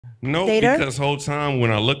No, because whole time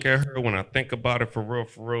when I look at her, when I think about it for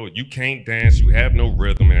real, you can't dance, you have no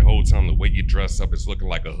rhythm, and whole time the way you dress up is looking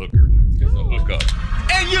like a hooker. It's a hookup.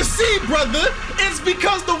 And you see, brother, it's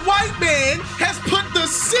because the white man has put the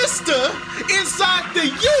sister inside the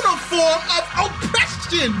uniform of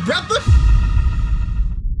oppression, brother.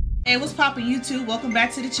 Hey, what's poppin' YouTube? Welcome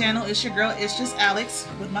back to the channel. It's your girl, It's Just Alex,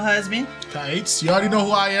 with my husband. KiteZz, you already know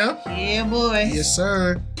who I am. Yeah, boy. Yes,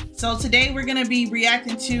 sir. So today we're gonna be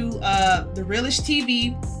reacting to the REALISH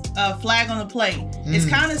TV Flag on the Play. It's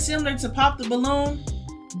kind of similar to Pop the Balloon,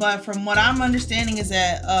 but from what I'm understanding is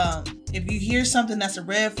that if you hear something that's a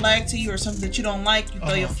red flag to you or something that you don't like, you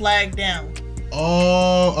throw your flag down.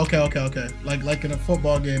 Oh, okay. Like in a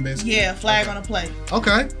football game, basically. Yeah, flag on a play.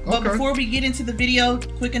 Okay. But before we get into the video,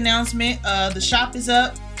 quick announcement: the shop is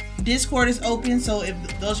up, Discord is open, so if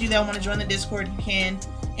those of you that want to join the Discord, you can.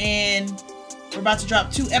 And we're about to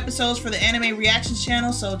drop 2 episodes for the anime reactions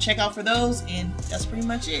channel, so check out for those. And that's pretty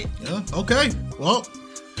much it. Yeah. Okay. Well,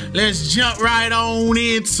 let's jump right on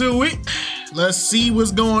into it. Let's see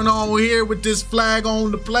what's going on here with this flag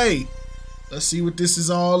on the play. Let's see what this is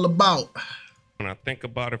all about. When I think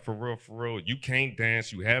about it for real, you can't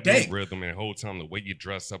dance, you have no rhythm, and the whole time the way you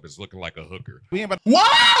dress up is looking like a hooker. Whoa!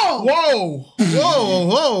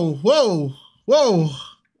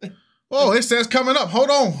 Whoa, it says coming up. Hold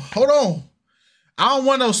on. I don't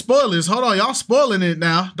want no spoilers. Hold on, y'all spoiling it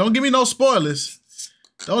now. Don't give me no spoilers.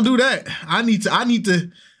 Don't do that. I need to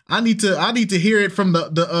hear it from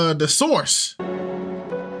the source.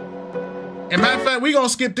 And matter of fact, we gonna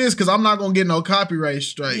skip this because I'm not gonna get no copyright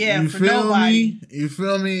strike. Yeah, you for feel nobody. me? You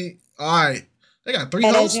feel me? All right. They got 3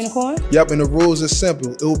 hosts. Yep, and the rules are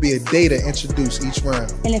simple. It will be a data introduced each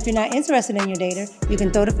round. And if you're not interested in your data, you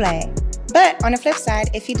can throw the flag. But on the flip side,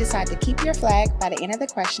 if you decide to keep your flag by the end of the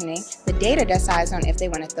questioning, the data decides on if they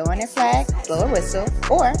want to throw in their flag, blow a whistle,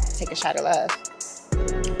 or take a shot of love.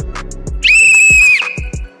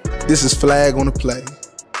 This is flag on the play.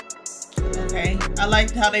 Okay, I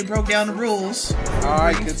liked how they broke down the rules. All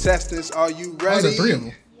right, contestants, are you ready? There's 3 of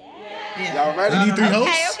them. Yeah. Y'all ready? We need 3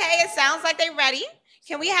 hosts? Okay, it sounds like they're ready.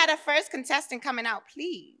 Can we have the first contestant coming out,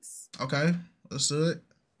 please? Okay, let's do it.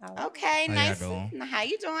 Okay, nice. How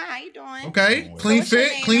you doing? Okay, clean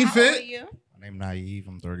fit. How old are you? My name's Naive.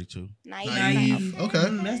 I'm 32. Naive. Okay.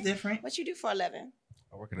 That's different. What you do for a living?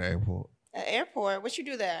 I work at the airport. At the airport. What you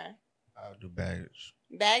do there? I do baggage.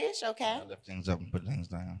 Baggage? Okay. I lift things up and put things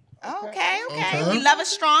down. Okay. We love a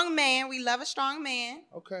strong man.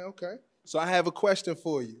 Okay. So I have a question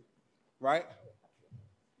for you, right?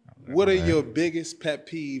 What are your biggest pet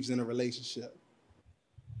peeves in a relationship?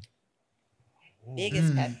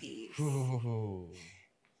 Biggest pet peeves.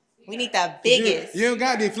 We need the biggest. You don't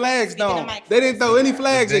got any flags, though. They didn't throw any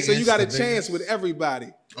flags in, so you got a chance with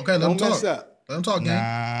everybody. Okay, let them talk. Let them talk,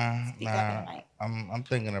 Nah. I'm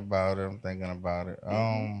thinking about it. I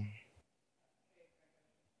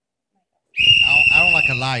don't like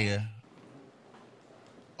a liar.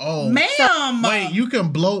 Oh, ma'am! Wait, you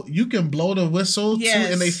can blow the whistle too,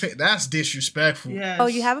 Yes. and that's disrespectful. Yes. Oh,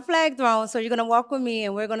 you have a flag thrown, so you're gonna walk with me,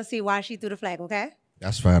 and we're gonna see why she threw the flag. Okay?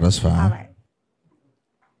 That's fine. All right.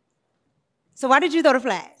 So why did you throw the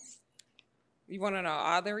flag? You want to know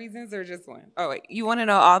all the reasons or just one? Oh, wait. You want to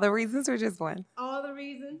know all the reasons or just one? All the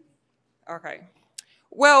reasons. Okay.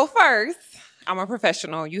 Well, first, I'm a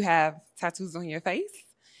professional. You have tattoos on your face.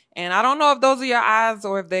 And I don't know if those are your eyes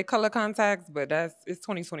or if they're color contacts, but it's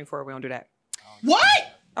 2024. We don't do that. What?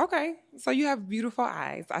 Okay. So you have beautiful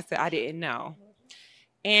eyes. I said I didn't know.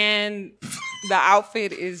 And the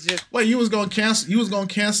outfit is just... Wait, you was gonna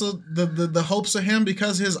cancel the hopes of him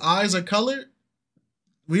because his eyes are colored?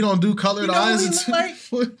 We don't do colored eyes.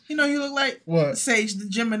 You know, you look like what? Sage the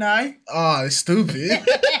Gemini. Oh, it's stupid.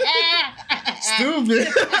 Stupid.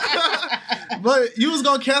 But you was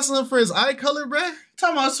gonna cancel him for his eye color, bruh?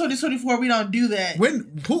 Talking about 2024, we don't do that.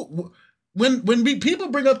 When people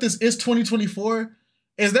bring up this is 2024,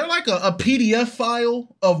 is there like a PDF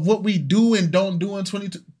file of what we do and don't do in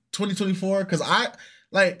 2024? Because I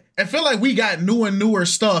feel like we got newer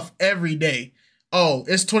stuff every day. Oh,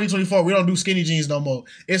 it's 2024. We don't do skinny jeans no more.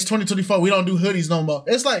 It's 2024. We don't do hoodies no more.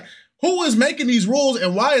 It's like, who is making these rules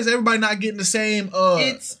and why is everybody not getting the same?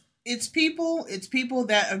 It's people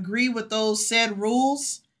that agree with those said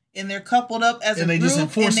rules and they're coupled up as a group. And they just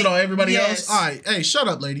enforce it on everybody else? All right. Hey, shut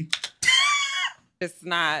up, lady. It's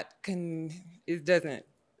not, it doesn't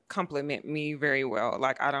compliment me very well.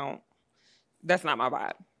 Like, that's not my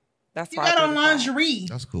vibe. That's why you got on lingerie.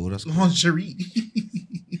 That's cool. Lingerie.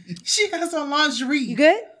 She has on lingerie. You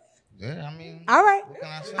good? Yeah, I mean. All right.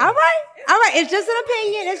 It's just an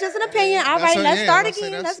opinion. All right, let's start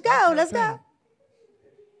again. Let's go.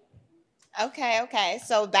 Okay.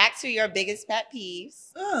 So back to your biggest pet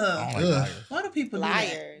peeves. Why do people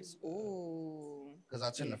liars? Do that? Ooh. Because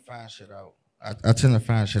I tend to find shit out. I tend to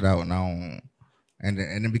find shit out and I don't,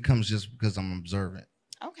 and it becomes just because I'm observant.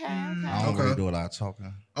 Okay. I don't really do a lot of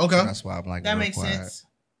talking. Okay. So that's why I'm like that real makes quiet. sense.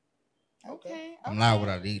 Okay. I'm not what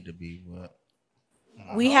I need to be, but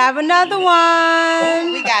We have another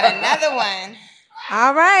one. We got another one.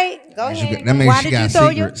 All right. Go ahead. That means she got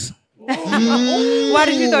secrets. Why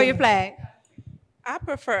did you throw your flag? I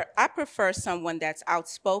prefer someone that's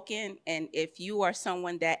outspoken, and if you are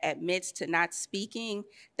someone that admits to not speaking,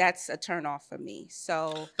 that's a turn off for me.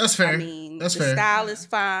 So that's fair. I mean, that's the fair. style is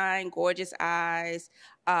fine, gorgeous eyes.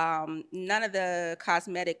 None of the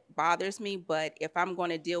cosmetic bothers me, but if I'm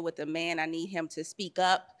going to deal with a man, I need him to speak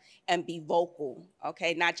up and be vocal.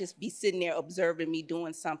 Okay, not just be sitting there observing me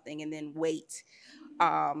doing something and then wait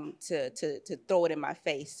to throw it in my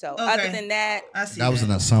face. So other than that, that was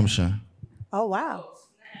an assumption. Oh wow!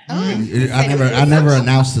 I never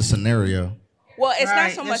announced the scenario. Well, it's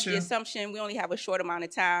not so much the assumption. We only have a short amount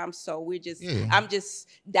of time, so I'm just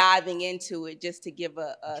diving into it just to give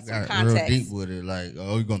some context. Real deep with it, like,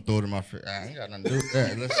 oh, you gonna throw it in my face? I ain't got nothing to do with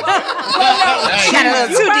that. Listen. You got a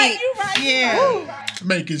little too deep. Yeah.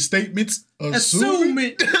 Making statements,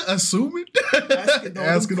 assuming, asking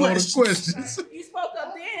all the questions. You spoke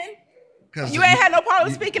up then. You ain't had no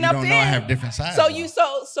problem speaking up then. Know I have different sides. So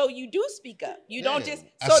you do speak up. You don't just.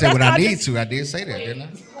 I said what I need to. I did say that, didn't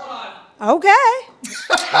I? Okay. All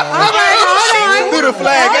right, hold on. Threw the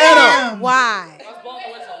flag at him. Why?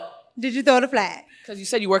 Did you throw the flag? Because you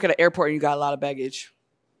said you work at an airport and you got a lot of baggage.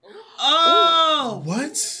 Oh.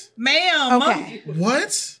 What? Ma'am. Okay.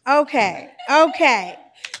 What? Okay.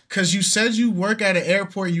 Because you said you work at an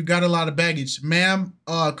airport, you got a lot of baggage. Ma'am,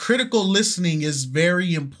 critical listening is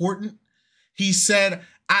very important. He said,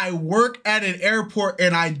 I work at an airport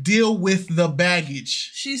and I deal with the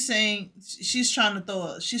baggage. She's saying she's trying to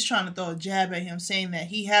throw a jab at him, saying that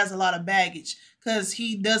he has a lot of baggage because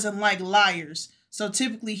he doesn't like liars. So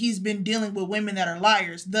typically he's been dealing with women that are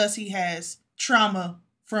liars. Thus he has trauma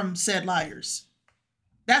from said liars.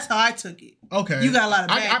 That's how I took it. Okay. You got a lot of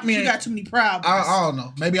baggage. I mean, you got too many problems. I don't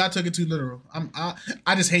know. Maybe I took it too literal.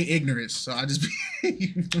 I just hate ignorance. So I just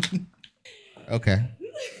Okay.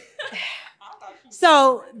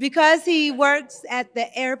 So, because he works at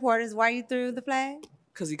the airport is why you threw the flag?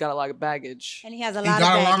 Because he got a lot of baggage. And he has a lot of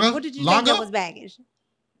baggage. What did you think that was baggage?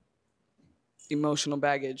 Emotional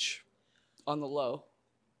baggage on the low.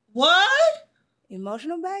 What?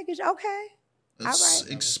 Emotional baggage? Okay. Let's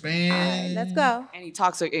expand. All right, let's go. And he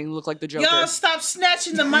toxic and look like the Joker. Y'all stop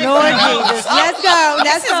snatching the microphone. Lord Jesus. Let's go.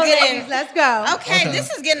 Let's go, ladies. Let's go. Okay,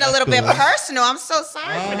 this is getting a little bit personal. I'm so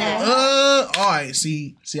sorry for that. All right.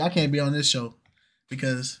 See, I can't be on this show.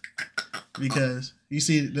 Because you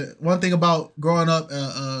see, the one thing about growing up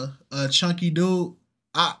a chunky dude,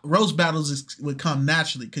 roast battles would come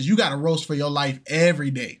naturally because you got to roast for your life every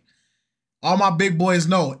day. All my big boys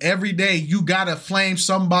know every day you got to flame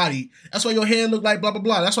somebody. That's why your hair look like blah, blah,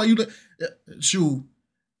 blah. That's why you look. Shoot,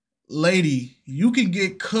 lady, you can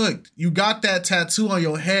get cooked. You got that tattoo on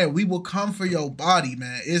your head. We will come for your body,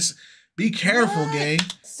 man. Be careful, gang.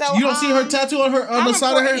 So you don't see her tattoo on the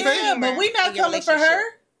side of her face? Yeah, but we not coming for her.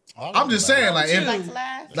 I'm just saying, like,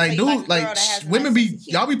 dude, like, women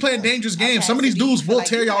y'all be playing dangerous games. Some of these dudes will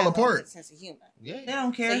tear y'all apart. Yeah. They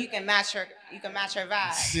don't care. So you can match her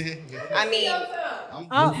vibe. I mean,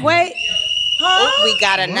 wait. Huh? We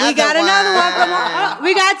got another one. Come on.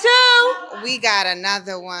 We got two. We got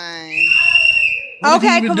another one.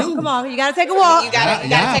 Okay, come on. You gotta take a walk. You gotta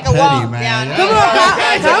take a walk. Come on. You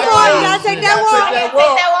gotta take that walk. Take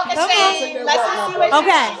that walk and shame. Let's see what you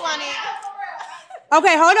want.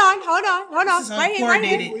 Okay, hold on. Right here.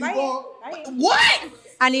 What?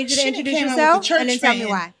 I need you to introduce yourself and then tell me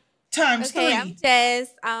why. Times three. I'm KiteZz.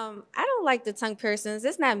 I don't like the tongue piercings.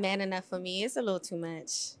 It's not man enough for me. It's a little too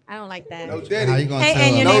much. I don't like that. No daddy. How you gonna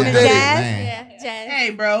and your name is Jazz? Yeah, Jazz.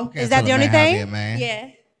 Hey, bro. Is that the only thing?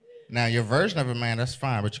 Yeah. Now, your version of a man, that's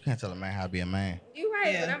fine, but you can't tell a man how to be a man. You're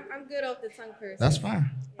right, but I'm good off the tongue piercing. That's fine.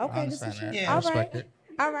 Okay, this is I respect it.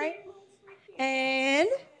 All right. And?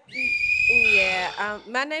 Yeah,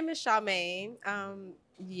 my name is Charmaine.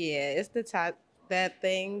 Yeah, it's the top, that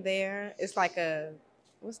thing there. It's like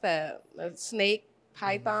what's that? A snake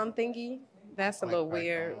python thingy. That's a little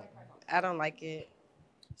weird. I don't like it.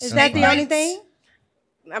 Is that the only thing?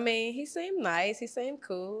 I mean, he seemed nice. He seemed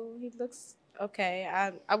cool. He looks okay.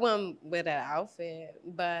 I wouldn't wear that outfit,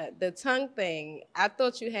 but the tongue thing, I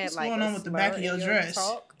thought you had What's like going on with the back of your dress?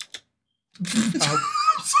 Talk.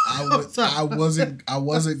 I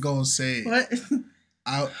wasn't gonna say it.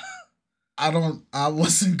 What? I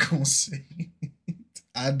wasn't gonna say.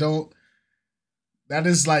 I don't. That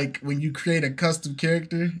is like when you create a custom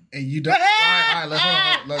character and you don't. All right, hold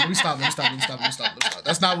on. Let me stop.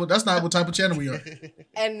 That's not what type of channel we are.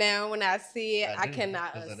 And now when I see it, I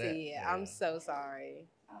cannot unsee it. I'm so sorry.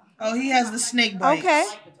 Oh, he has the snake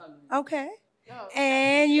bites. Okay.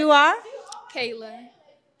 And you are? Kayla.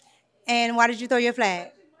 And why did you throw your flag?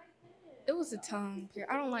 It was a tongue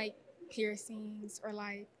piercing. I don't like piercings or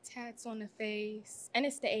like tats on the face. And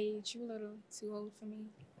it's the age. You're a little too old for me.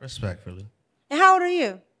 Respectfully. And how old are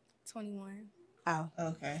you? 21. Oh.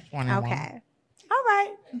 Okay. 21. Okay.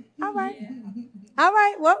 All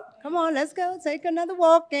right. Well, come on. Let's go. Take another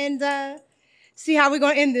walk and see how we're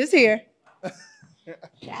going to end this here.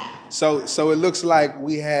 So it looks like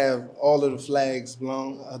we have all of the flags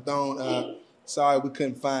thrown. Sorry we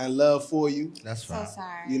couldn't find love for you. That's fine. So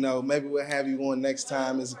sorry. You know, maybe we'll have you on next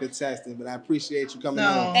time as a contestant, but I appreciate you coming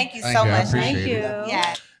on. Thank you so much. Thank you.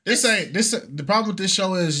 Yeah. The problem with this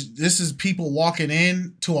show is this is people walking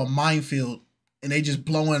in to a minefield and they just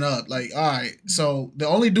blowing up. Like, all right, so the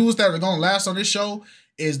only dudes that are gonna last on this show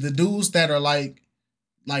is the dudes that are like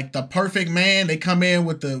the perfect man. They come in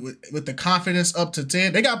with the confidence up to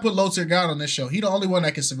 10. They got to put low tier guy on this show. He the only one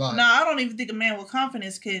that can survive. No, I don't even think a man with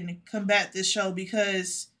confidence can combat this show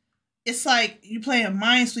because it's like you playing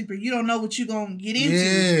Minesweeper. You don't know what you're gonna get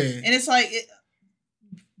into, and it's like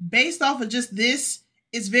based off of just this,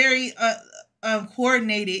 it's very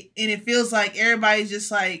coordinated, and it feels like everybody's just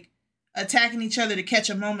like attacking each other to catch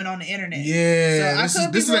a moment on the internet. Yeah, so I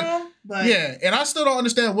could be wrong. But yeah, and I still don't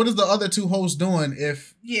understand what is the other two hosts doing.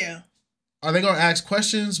 Are they gonna ask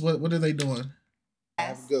questions? What are they doing?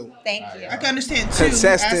 Go. Thank you. I can understand too.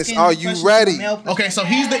 Contestants, are you ready? Okay, so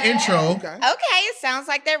he's the intro. Okay, it sounds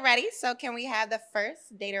like they're ready. So can we have the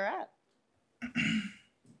first dater up?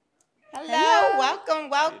 Hello, welcome.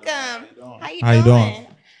 How you doing?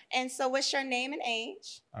 And so what's your name and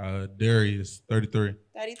age? Darius, 33.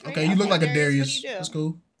 33. Okay, you look like a Darius. What do you do? That's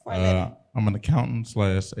cool. I'm an accountant /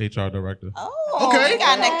 HR director. Oh, okay. We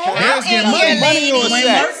got an accountant. Darius getting money on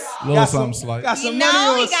set. Little something slight. Got some money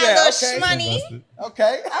on we got a little shmoney.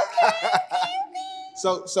 Okay.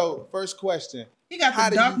 So first question. You got How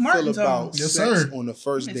the do Doc you Martens feel about on. sex on the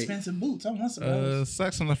first date? Expensive boots. I want some of those.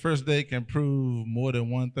 Sex on the first date can prove more than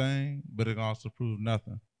one thing, but it can also prove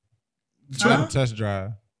nothing. It's like a test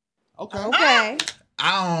drive. Okay.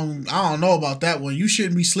 I don't know about that one. You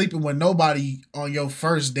shouldn't be sleeping with nobody on your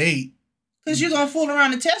first date. Because you're going to fool around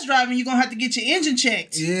the test drive and you're going to have to get your engine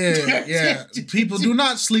checked. Yeah. People do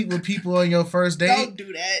not sleep with people on your first date. Don't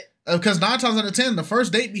do that. Because 9 times out of 10, the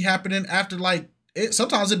first date be happening after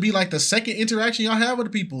sometimes it be like the second interaction y'all have with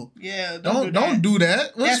the people. Yeah. Don't do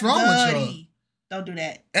that. What's That's wrong dirty. with y'all? Don't do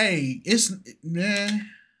that. Hey,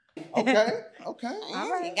 Okay. All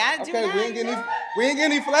right, you gotta do that. We ain't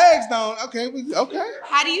getting any flags down. Okay.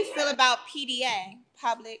 How do you feel about PDA,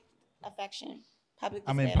 public affection? Public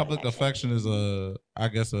affection is I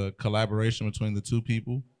guess a collaboration between the two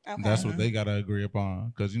people. Okay. That's what they gotta agree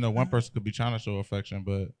upon. Because one person could be trying to show affection,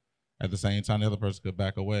 but at the same time, the other person could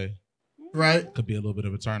back away. Right. Could be a little bit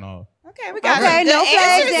of a turn off. Okay, we got no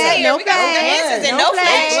flags yet. No flags.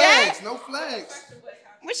 No flags.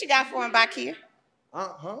 What you got for him back here?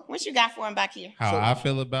 What you got for him back here? How I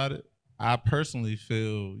feel about it, I personally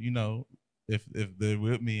feel, if they're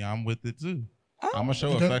with me, I'm with it too. I'm gonna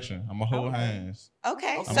show affection. I'm gonna hold hands.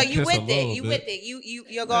 Okay, so you with it? You with it?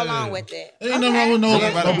 You'll go along with it? Ain't nothing wrong with no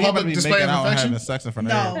public display of affection. Having sex in front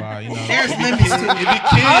of everybody. There's limits to it. It be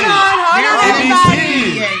kids.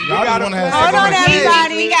 Hold on,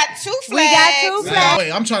 everybody. We got two flags. Wait,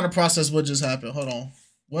 I'm trying to process what just happened. Hold on.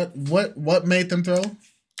 What made them throw?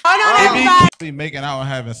 Hold on, everybody. Be making out and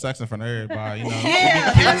having sex in front of everybody. Hold on,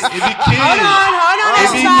 everybody.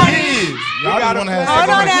 Hold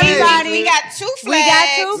on, everybody. We got two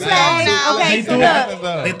flags. Okay, so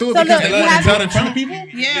look. They threw it because they let tell the truth, people?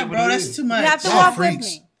 Yeah, bro, that's too much. You have to walk with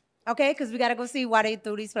me. Okay, because we got to go see why they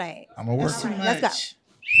threw these flags. I'm going to work. That's too much. Let's go.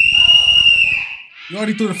 You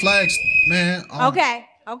already threw the flags, man. Okay,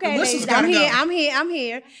 ladies, I'm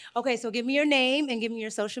here. Okay, so give me your name and give me your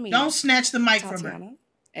social media. Don't snatch the mic from her.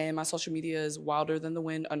 And my social media is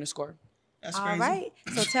wilderthanthewind_. That's all crazy. right.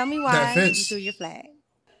 So tell me why you threw your flag.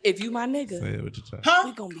 If you my nigga, say it with your chest.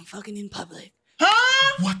 we gonna be fucking in public.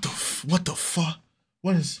 What the fuck?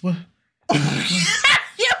 What?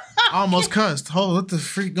 I almost cussed. Hold, what the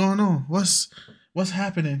freak going on? What's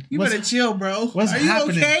happening? You better chill, bro. What's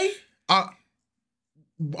happening? You okay?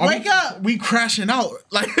 Wake up. We crashing out.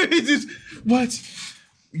 Like, what?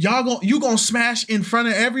 you gonna smash in front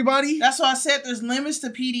of everybody? That's why I said there's limits to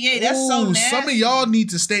PDA. That's so nasty. Some of y'all need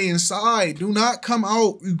to stay inside. Do not come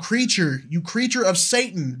out, you creature of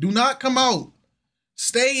Satan. Do not come out.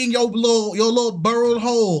 Stay in your little burrowed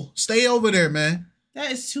hole. Stay over there, man.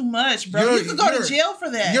 That is too much, bro. You can go to jail for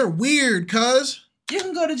that. You're weird, cuz. You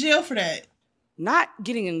can go to jail for that. Not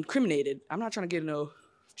getting incriminated. I'm not trying to get no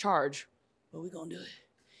charge, but we're gonna do it.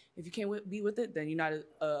 If you can't be with it, then you're not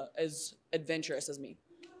as adventurous as me.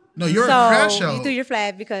 No, you're a crash out. You threw your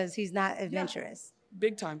flag because he's not adventurous. Yeah.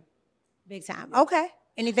 Big time. Big time. Okay.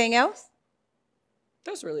 Anything else?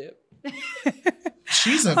 That's really it.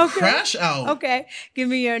 She's a crash out. Okay. Give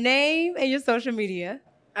me your name and your social media.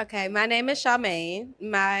 Okay, my name is Charmaine.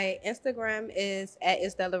 My Instagram is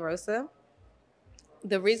 @IsDelaRosa.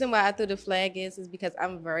 The reason why I threw the flag is because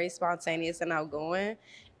I'm very spontaneous and outgoing.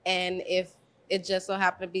 And if it just so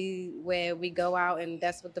happened to be where we go out and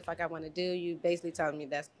that's what the fuck I want to do, you basically telling me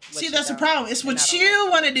that's what See, that's the problem. It's what you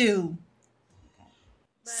want to do.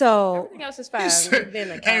 So everything else is fine.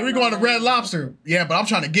 Hey, we're going to Red Lobster. Yeah, but I'm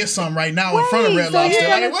trying to get some right now in front of Red Lobster.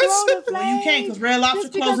 Like, well, you can't because Red Lobster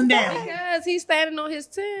closing down. Because he's standing on his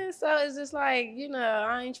 10, so it's just like, you know,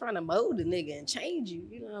 I ain't trying to mold the nigga and change you.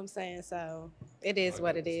 You know what I'm saying? So it is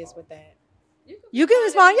what it is with that. You can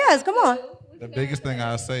respond, yes, come on. The biggest thing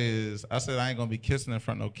I say is, I said I ain't gonna be kissing in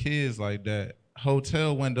front of no kids like that.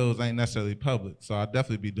 Hotel windows ain't necessarily public, so I'll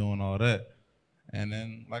definitely be doing all that. And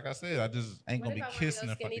then, like I said, I just ain't gonna be kissing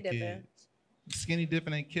in front of kids. Skinny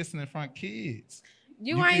dipping ain't kissing in front of kids.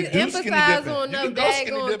 You ain't emphasize on no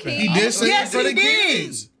daggone kids. He did say in front of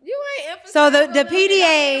kids. You ain't emphasize. So the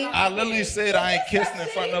PDA. I literally said I ain't kissing in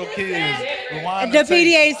front of no kids. The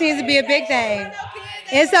PDA seems to be a big thing.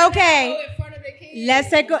 It's okay.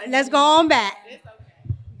 Let's go on back.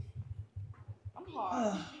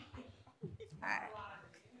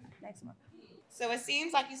 So it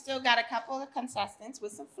seems like you still got a couple of contestants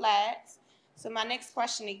with some flags. So my next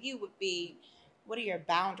question to you would be, what are your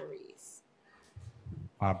boundaries?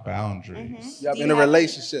 My boundaries. Y'all in a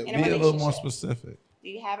relationship. Be a little more specific. Do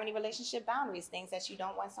you have any relationship boundaries, things that you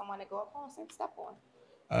don't want someone to go across and step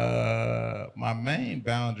on? My main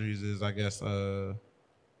boundaries is, I guess,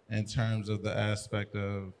 in terms of the aspect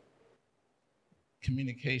of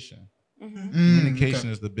communication.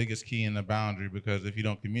 Communication is the biggest key in the boundary, because if you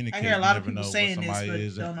don't communicate, I hear a lot you of never know people what saying somebody this,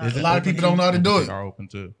 is. but a lot of people don't know how to do it. Are open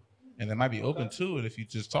to, and they might be open to it if you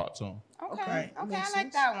just talk to them. Okay, I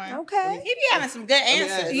like that one. Okay. He be having some good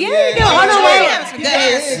answers. Yeah, you do. On the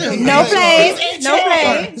way. No plays. No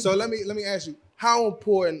plays. So let me ask you, how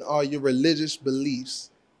important are your religious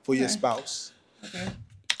beliefs for your spouse? Okay.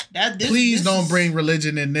 Please don't bring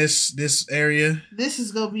religion in this area. This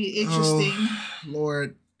is gonna be interesting. Oh,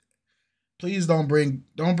 Lord, please don't bring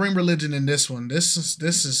religion in this one. This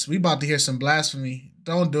is we about to hear some blasphemy.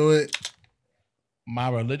 Don't do it. My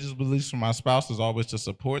religious beliefs for my spouse is always to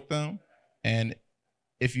support them, and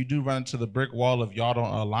if you do run into the brick wall of y'all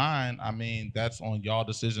don't align, I mean, that's on y'all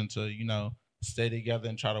decision to, you know, stay together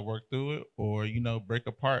and try to work through it, or, you know, break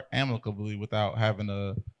apart amicably without having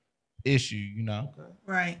a issue, you know.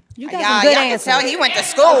 Right. You got some good answers. Tell he went to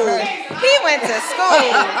school. He went to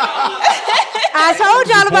school. I told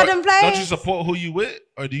y'all about them plays. Don't you support who you with,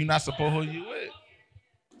 or do you not support who you with?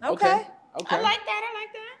 Okay. I like that.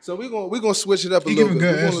 So we're gonna switch it up a little bit.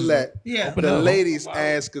 We're gonna let the ladies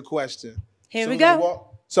ask a question. Here we go.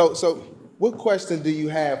 So what question do you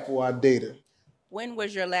have for our dater? When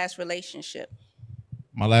was your last relationship?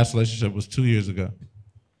 My last relationship was 2 years ago.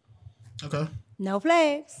 Okay. No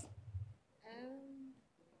flags.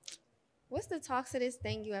 What's the toxicest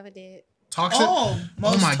thing you ever did? Toxic? Oh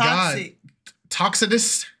my toxic. God.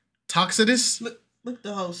 Toxicus? Look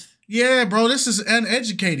the host. Yeah, bro, this is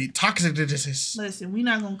uneducated. Toxicus. Listen, we're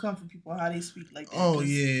not gonna come for people how they speak like that. Oh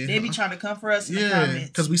yeah. They be trying to come for us in the comments.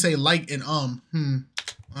 Because we say like and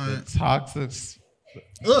Toxic.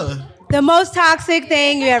 The most toxic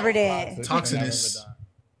thing you ever did. Toxicus.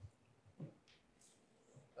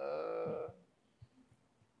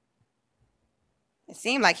 It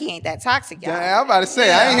seemed like he ain't that toxic, y'all. Yeah, I'm about to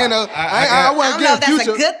say, I ain't hear no. I wasn't don't know getting if that's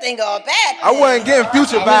future. a good thing or a bad thing. I wasn't getting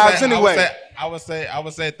future vibes anyway. I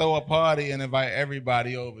would say throw a party and invite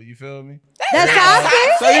everybody over. You feel me? That's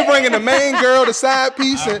toxic. So you bringing the main girl, the side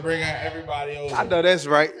piece, I'm and bringing everybody over. I know that's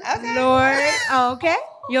right. Okay. Lord. Okay.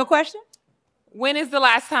 Your question? When is the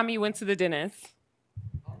last time you went to the dentist?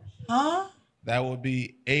 Huh? That would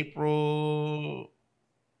be April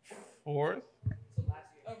 4th.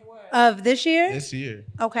 Of this year? This year.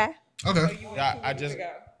 Okay. Okay. I just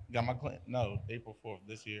got my clean. No, April 4th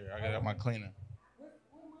this year. I got my cleaner.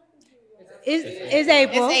 It's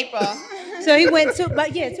April. It's April. So he went 2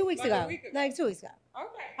 weeks ago. Like 2 weeks ago.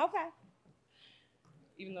 Okay. Okay.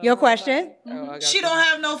 Even though Your question? She don't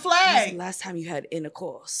have no flag. When's the last time you had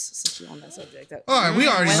intercourse? Since you're on that subject. All right, we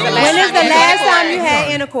already know. When is the last time you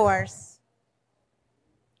had intercourse?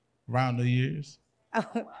 Around New Year's.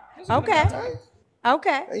 Okay.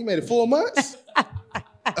 Okay. You made it 4 months?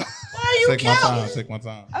 Why you Take my time. Take my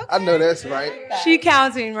time. I know that's right. She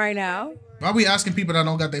counting right now. Why are we asking people that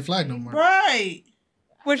don't got their flag no more? Right.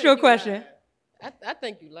 What's your question? I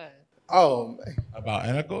think you lied. Oh, man. About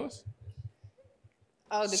intercourse?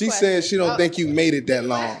 Oh, She said she don't think you made it that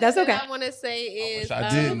long. That's okay. What I want to say is, I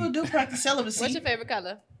didn't. People do practice celibacy. what's your favorite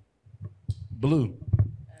color? Blue.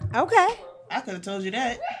 Okay. I could have told you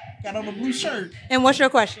that. Got on a blue shirt. And what's your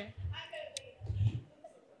question?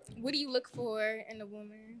 What do you look for in a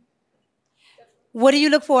woman? What do you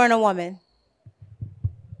look for in a woman?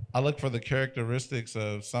 I look for the characteristics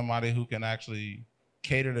of somebody who can actually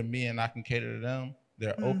cater to me and I can cater to them.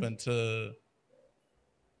 They're open to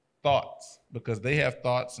thoughts because they have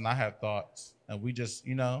thoughts and I have thoughts. And we just,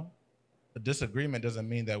 a disagreement doesn't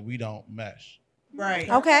mean that we don't mesh. Right.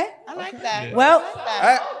 Okay. I like that. Yeah. Well,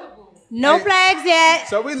 no flags yet.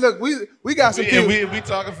 So we got some people. We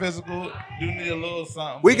talking physical. Do need a little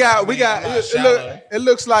something. We got. It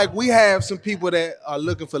looks like we have some people that are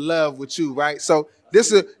looking for love with you, right? So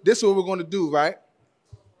this is what we're going to do, right?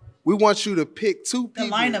 We want you to pick 2 people.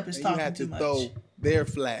 The lineup is and talking you have to too much. throw their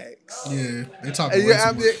flags. Yeah, they talking way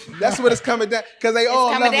too much. That's what it's coming down because they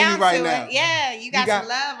all loving you right now. Yeah, you got some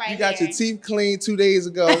love right You got there. your teeth clean 2 days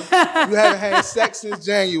ago. You haven't had sex since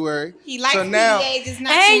January. He likes so now, PDA, just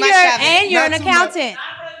not too much of it. And you're an Not too much. accountant.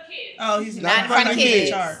 Oh, he's Not in front of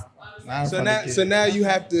kids. So now you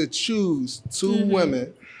have to choose 2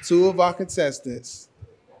 women, 2 of our contestants,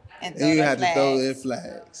 and you have to throw their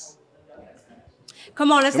flags.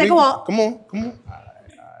 Come on, let's take a walk. Come on.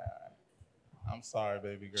 I'm sorry,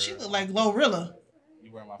 baby girl. She look like Glorilla.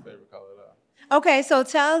 You wear my favorite color though. Okay, so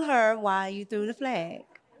tell her why you threw the flag.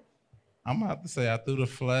 I'm gonna have to say I threw the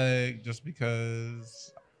flag just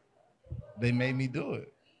because they made me do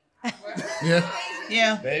it.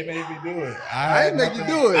 Yeah. They made me do it. I didn't make you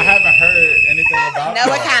do it. I haven't heard anything about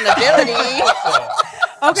No accountability.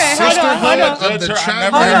 Okay, hold on. I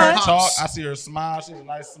never heard her talk. I see her smile. She's a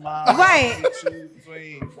nice smile. Right. Choose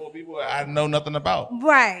between 4 people I know nothing about.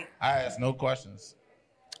 Right. I ask no questions.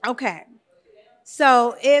 Okay.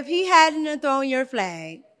 So if he hadn't thrown your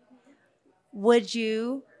flag, would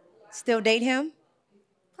you still date him?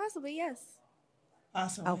 Possibly, yes.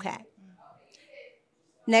 Awesome. Okay.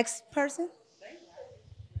 Next person?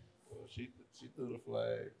 She threw the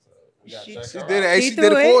flag. She did it. She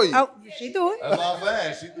did it for you. Oh, she threw it. That's what I'm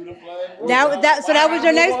saying. She threw the flag. So that was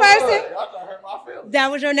your next person? Y'all trying to hurt my feelings.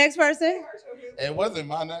 That was your next person? It wasn't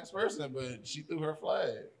my next person, but she threw her flag.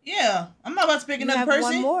 Yeah. I'm not about to pick You another have person.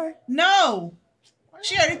 one more. No.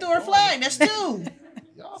 She already threw her flag. That's 2.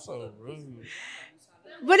 Y'all so rude.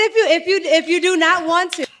 But if you do not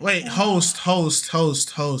want to. Wait, host.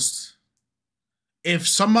 If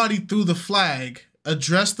somebody threw the flag,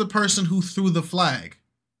 address the person who threw the flag.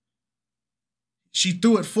 She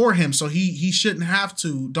threw it for him, so he shouldn't have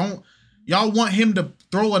to. Don't y'all want him to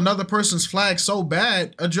throw another person's flag so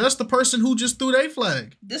bad? Address the person who just threw their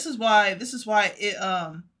flag. This is why it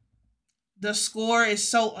the score is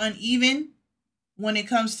so uneven when it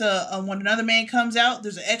comes to when another man comes out.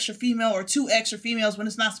 There's an extra female or 2 extra females when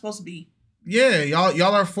it's not supposed to be. Yeah,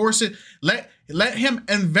 y'all are forcing. Let him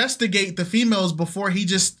investigate the females before he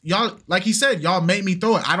just y'all. Like he said, y'all made me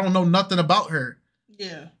throw it. I don't know nothing about her.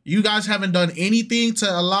 Yeah. You guys haven't done anything to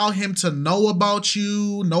allow him to know about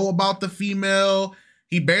you, know about the female.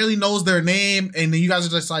 He barely knows their name, and then you guys are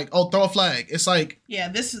just like, "Oh, throw a flag." It's like, yeah,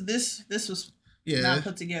 this was not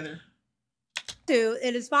put together.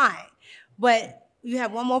 It is fine, but you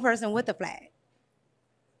have one more person with the flag.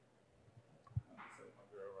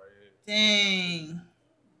 Dang.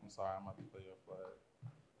 I'm sorry, I'm about to play your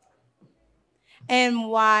flag. And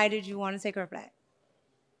why did you want to take her flag?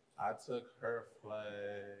 I took her flag.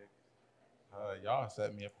 Y'all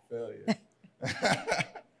set me up for failure.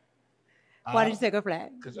 Why did you take her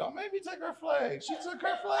flag? Because y'all made me take her flag. She took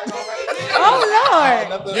her flag already. Oh,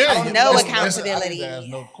 Lord. No accountability. There's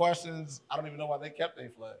no questions. I don't even know why they kept their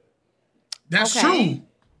flag. That's true.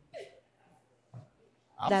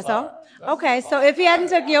 That's all? Okay, so if he hadn't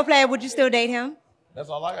taken your flag, would you still date him? That's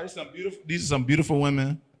all I got. These are some beautiful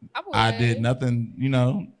women. I did nothing,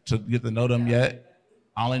 to get to know them yet.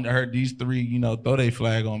 I only heard these 3, throw their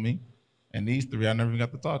flag on me. And these 3 I never even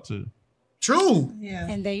got to talk to. True. Yeah.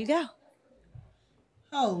 And there you go.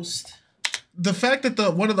 Host. The fact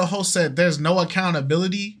that one of the hosts said there's no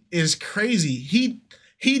accountability is crazy.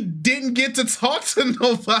 He didn't get to talk to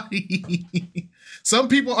nobody. Some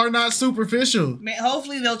people are not superficial. Man,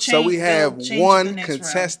 hopefully they'll change. So we have they'll change one the next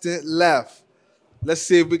contestant left. Let's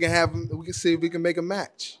see if we can have. We can see if we can make a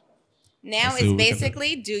match. Now it's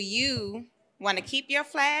basically, do you want to keep your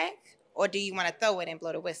flag or do you want to throw it and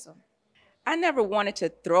blow the whistle? I never wanted to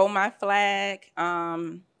throw my flag.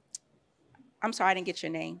 I'm sorry, I didn't get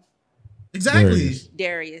your name. Exactly.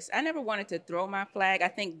 Darius. I never wanted to throw my flag. I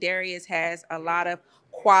think Darius has a lot of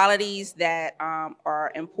qualities that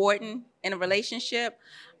are important in a relationship.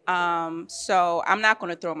 So I'm not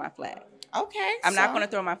going to throw my flag. Okay. I'm not going to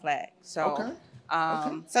throw my flag. So,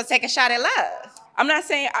 so take a shot at love. I'm not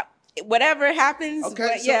saying whatever happens. Okay,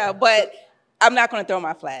 But, so- yeah, but I'm not going to throw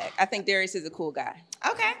my flag. I think Darius is a cool guy.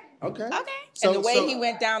 Okay. Okay. And the way he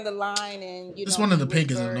went down the line, and This one in the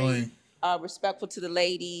pink is annoying. Respectful to the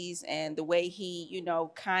ladies, and the way he,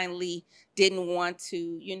 kindly didn't want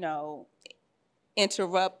to,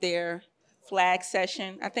 interrupt their flag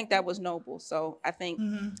session. I think that was noble. So I think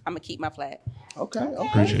I'm gonna keep my flag. Okay.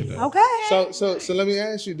 Appreciate that. Okay. So let me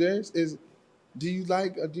ask you, Darius, do you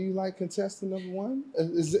like contestant number one?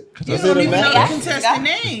 Is it a match? Contestant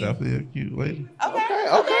name. Definitely a cute lady.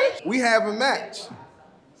 Okay. We have a match.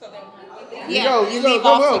 Yeah, You you go. leave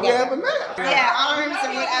Come off on. We together. have a match. Yeah, arms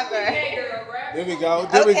and whatever. There we go.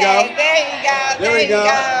 There you go. There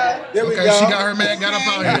we go. Okay, she got her man got up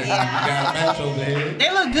out here. Got a match over here.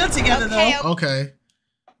 They look good together though. Okay.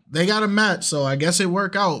 They got a match, so I guess it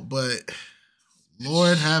worked out, but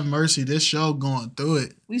Lord have mercy, this show going through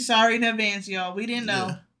it. We sorry in advance, y'all. We didn't know.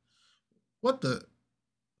 Yeah. What the?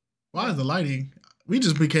 Why is the lighting? We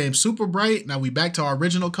just became super bright. Now we back to our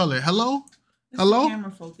original color. Hello? Hello?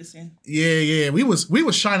 Camera focusing. Yeah. We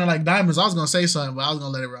was shining like diamonds. I was gonna say something, but I was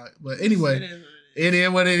gonna let it rock. But anyway, it is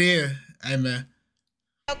what it is. Hey man.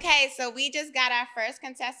 Okay, so we just got our first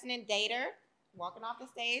contestant and dater walking off the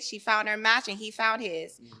stage. She found her match and he found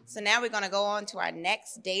his. So now we're gonna go on to our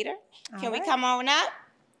next dater. Can we come on up?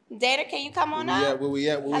 Dater, can you come on up? Where we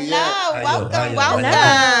at? Hello, welcome.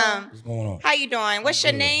 What's going on? How you doing? What's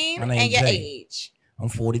your name My and name's your Jay. age? I'm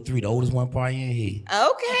 43, the oldest one probably in here.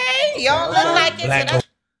 Okay, you don't look like it. So Black that's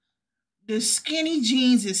The skinny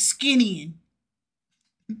jeans is skinnying.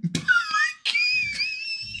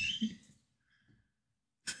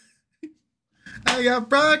 I got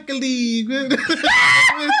broccoli.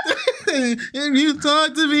 If you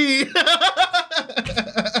talk to me.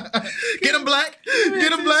 Get him black.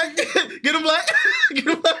 Get him black. Get him black. Get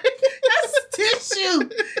him black. That's tissue.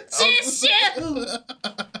 Tissue.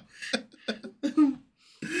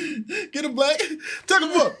 Get him black. Tuck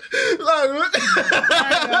him up. Hold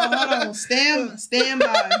on. Stand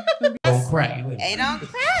by. Don't crack. They don't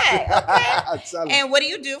crack. Okay. And what do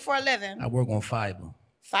you do for a living? I work on fiber.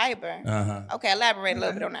 Fiber. Uh-huh. Okay, elaborate a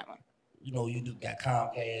little bit on that one. You know, you got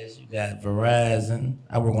Comcast, you got Verizon.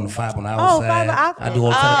 I work on the fiber on the Oh, outside. fiber optic. I do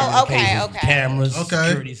all Oh, telecommunications, okay. cameras,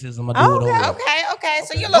 security system. I do it all. Okay.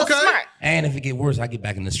 So you're a little smart. And if it get worse, I get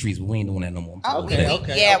back in the streets, but we ain't doing that no more. Yeah, we're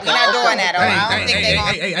not doing that. I don't think they're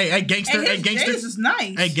going. Hey, gangster. Hey, gangster. This is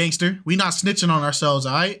nice. Hey, gangster. We not snitching on ourselves,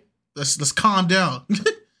 all right? Let's calm down.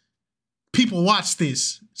 People watch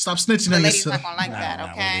this. Stop snitching The on lady's yourself. not gonna like that,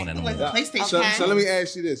 okay? Like the PlayStation. So let me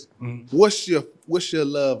ask you this: What's your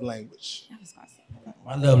love language?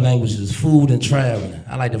 My love language is food and traveling.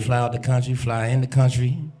 I like to fly out the country, fly in the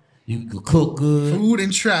country. You can cook good. Food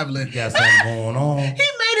and traveling. You got something going on. He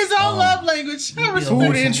made his own love language. I respect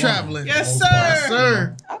Food it. and traveling. Yes, sir. Yes,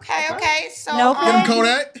 sir. Okay. So No Get him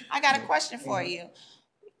Kodak. I got a question for you.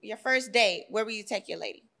 Your first date, where will you take your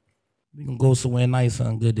lady? We can go somewhere nice,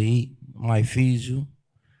 something good to eat. Might feed you.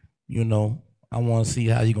 You know, I want to see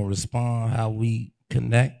how you gonna respond, how we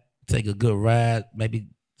connect. Take a good ride, maybe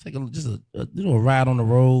take a ride on the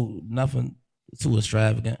road. Nothing too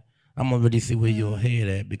extravagant. I'm gonna really see where your head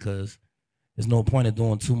at because there's no point in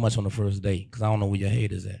doing too much on the first date because I don't know where your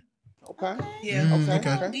head is at. Okay. Yeah.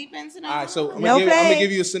 Okay. Deep into All right. So I'm No gonna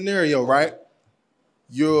give you a scenario, right?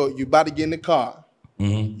 You about to get in the car.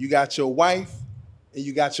 Mm-hmm. You got your wife and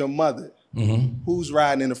you got your mother. Mm-hmm. Who's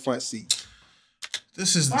riding in the front seat?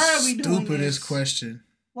 This is the Why are we doing stupidest this? question.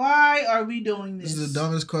 Why are we doing this? This is the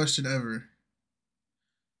dumbest question ever.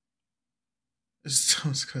 It's the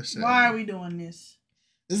dumbest question Why ever. are we doing this?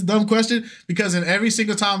 This is a dumb question because in every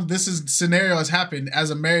single time scenario has happened as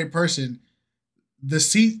a married person, the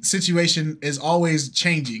seat situation is always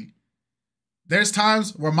changing. There's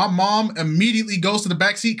times where my mom immediately goes to the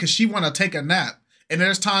back seat because she want to take a nap. And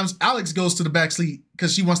there's times Alex goes to the back seat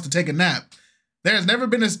because she wants to take a nap. There's never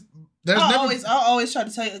been this. I always try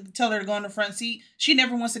to tell her to go in the front seat. She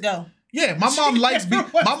never wants to go. Yeah, my mom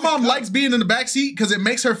likes being in the back seat because it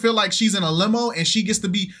makes her feel like she's in a limo and she gets to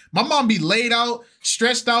be. My mom be laid out,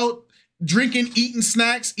 stretched out, drinking, eating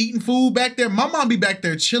snacks, eating food back there. My mom be back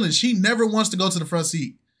there chilling. She never wants to go to the front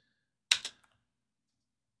seat.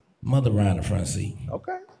 Mother around the front seat.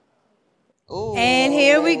 Okay. Ooh. And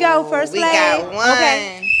here we go, first flag. We got one.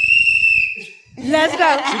 Okay. Let's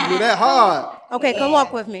go. She blew that hard. Okay, come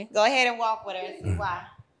walk with me. Go ahead and walk with her. See why.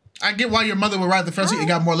 I get why your mother would ride the front seat. It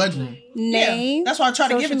got more legroom. Name. Yeah, that's why I tried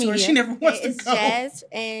to give it to her. social She never wants to It's go. Jazz,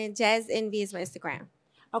 and Jazz Envy is my Instagram.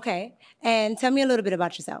 Okay. And tell me a little bit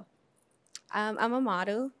about yourself. I'm a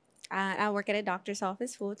model. I work at a doctor's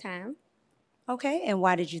office full time. Okay. And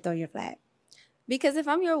why did you throw your flag? Because if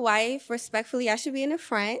I'm your wife, respectfully, I should be in the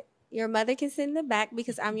front. Your mother can sit in the back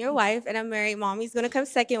because I'm your wife and I'm married. Mommy's going to come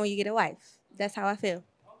second when you get a wife. That's how I feel.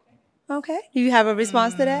 Okay. Do you have a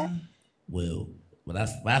response to that? Well,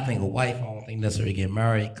 that's when I think a wife. I don't think necessarily get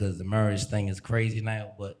married because the marriage thing is crazy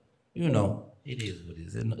now. But you know, it is what it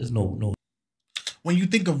is. It's no. When you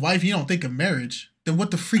think of wife, you don't think of marriage. Then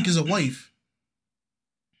what the freak is a wife?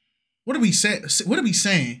 What are we saying? What are we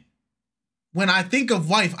saying? When I think of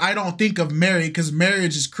wife, I don't think of marriage because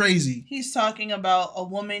marriage is crazy. He's talking about a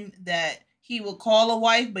woman that he will call a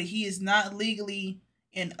wife, but he is not legally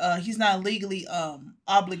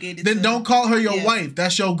obligated. Then to, don't call her your yeah. wife.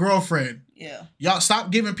 That's your girlfriend. Yeah. Y'all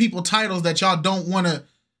stop giving people titles that y'all don't want to.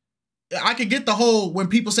 I can get the whole when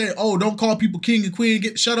people say, "Oh, don't call people king and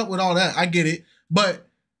queen." Shut up with all that. I get it, but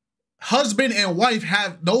husband and wife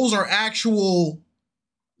those are actual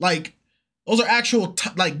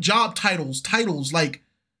job titles. Like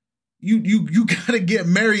you gotta get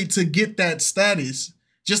married to get that status.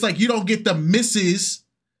 Just like you don't get the Mrs.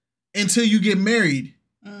 until you get married.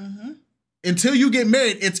 Mm-hmm. Until you get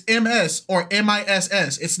married, it's MS or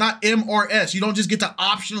MISS. It's not M or S. You don't just get to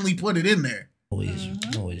optionally put it in there. No issue.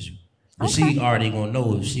 No issue. But she already gonna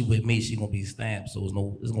know if she with me, she gonna be stamped. So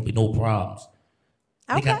there's gonna be no problems.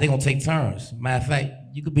 Okay. They gonna take turns. Matter of fact,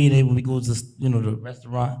 you could be there when we go to the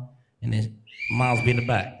restaurant, and then mom's be in the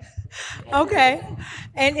back. Okay.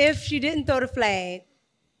 And if she didn't throw the flag,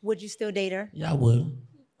 would you still date her? Yeah, I would.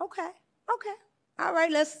 Okay. All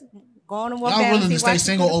right, let's go on and walk Y'all down. willing and to see why stay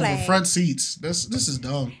she single threw the over flag. front seats. This is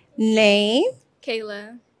dumb. Name.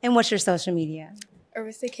 Kayla. And what's your social media?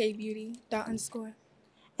 Arissa K Beauty _.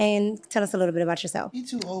 And tell us a little bit about yourself. You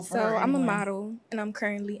too old for So her I'm a anyway. model and I'm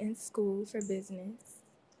currently in school for business.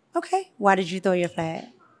 Okay. Why did you throw your flag?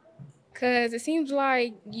 Cause it seems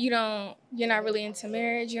like you're not really into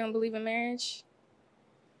marriage. You don't believe in marriage.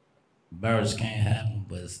 Marriage can't happen,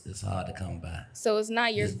 but it's hard to come by. So it's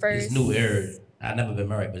not your first. It's new era. I've never been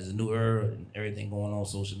married, but it's a new era and everything going on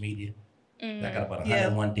social media. Mm. I got about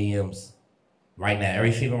 101 DMs right now.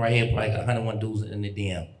 Every female right here probably got 101 dudes in the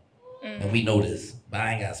DM. And we know this, but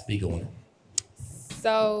I ain't got to speak on it.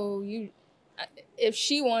 So if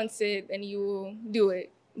she wants it, then you will do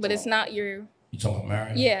it. But it's not your. You talking about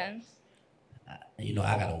marriage? Yeah. You know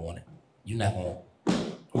I gotta want it. You not gonna.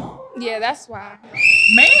 Yeah, that's why.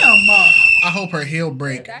 Ma'am. I hope her heel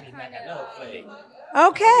break.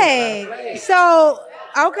 Okay. So,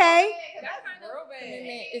 okay.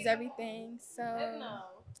 Commitment is everything. So,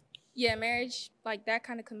 yeah, marriage, like that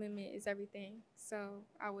kind of commitment is everything. So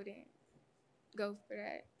I wouldn't go for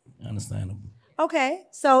that. Understandable. Okay.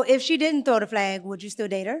 So if she didn't throw the flag, would you still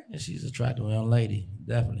date her? Yeah, she's an attractive young lady,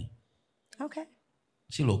 definitely. Okay.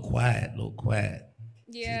 She a little quiet.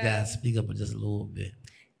 Yeah. She gotta speak up just a little bit.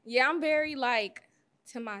 Yeah, I'm very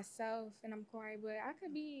to myself and I'm quiet, but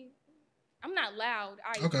I'm not loud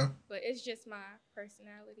either. Okay. But it's just my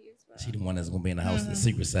personality as well. She the one that's gonna be in the house, the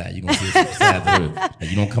secret side. You gonna see the secret side to her. If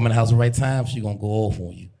you don't come in the house at the right time, she gonna go off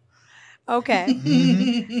on you.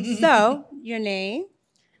 Okay. So, your name?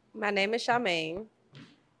 My name is Charmaine.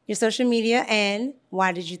 Your social media, and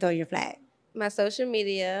why did you throw your flag? My social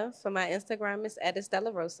media for my Instagram is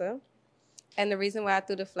 @EstellaRosa. And the reason why I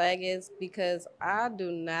threw the flag is because I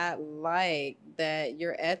do not like that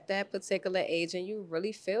you're at that particular age and you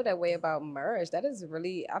really feel that way about marriage. That is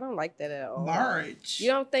really, I don't like that at all. Marriage. You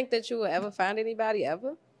don't think that you will ever find anybody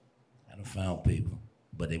ever? I done found people,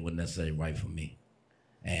 but they weren't necessarily right for me.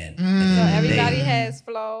 And So everybody has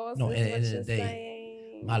flaws. No, is at the what end of you're the day,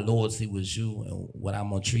 saying. my loyalty was you, and what I'm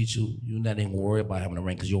gonna treat you. You not even worry about having a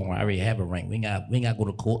rank because you already have a rank. We ain't got to go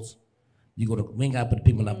to courts. We ain't got to put the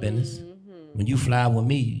people in our business. When you fly with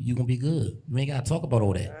me, you gonna be good. We ain't gotta talk about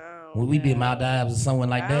all that. When we be in Maldives or someone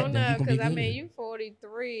like I that, don't then know, you gonna be because good. I mean, you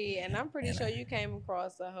 43, and I'm pretty sure you came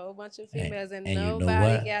across a whole bunch of females, and and you know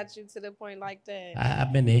nobody what? got you to the point like that.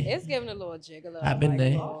 I've been there. It's giving a little jiggle. I've been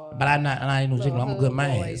there, but I ain't no jiggle. I'm a good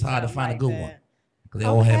man. It's hard to find a good one because they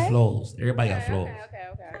all have flaws. Everybody got flaws. Okay.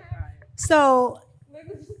 So,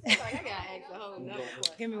 I gotta ask a whole nother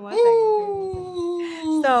question. give me one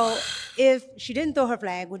second. So, if she didn't throw her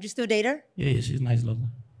flag, would you still date her? Yeah, she's nice looking.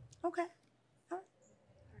 Okay.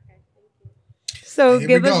 So Here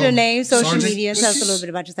give we us go. your name, social Sergeant- media, and tell us a little bit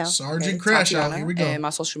about yourself. Sergeant Crash Out. Here we go. And my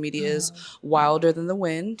social media is wilder than the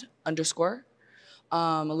wind _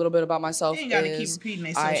 a little bit about myself You ain't gotta keep is repeating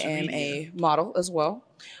they I social am media. a model as well.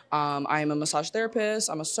 I am a massage therapist.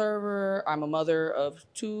 I'm a server. I'm a mother of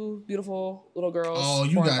 2 beautiful little girls. Oh,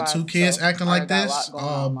 you 4 and got 5, 2 kids so acting I like got a this? lot going Oh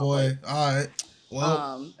on my boy. plate. All right.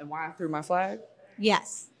 Well, And why I threw my flag?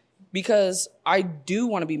 Yes. Because I do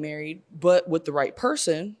want to be married, but with the right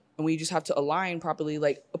person, and we just have to align properly.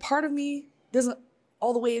 Like, a part of me doesn't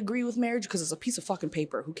all the way agree with marriage because it's a piece of fucking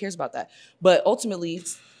paper. Who cares about that? But ultimately,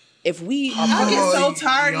 if we are I get so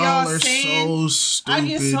tired of y'all are saying. so I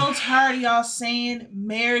get stupid. so tired of y'all saying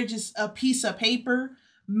marriage is a piece of paper.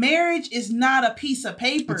 Marriage is not a piece of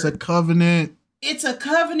paper. It's a covenant. It's a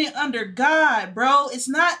covenant under God, bro. It's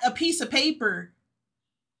not a piece of paper.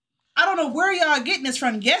 I don't know where y'all getting this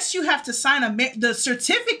from. Yes, you have to sign the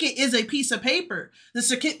certificate is a piece of paper. The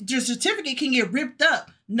certificate can get ripped up.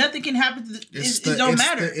 Nothing can happen. It don't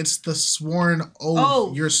matter. It's the sworn oath.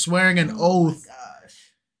 Oath. You're swearing an oath.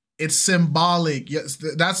 It's symbolic. Yes,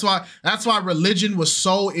 that's why religion was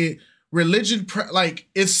so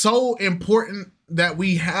it's so important that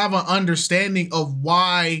we have an understanding of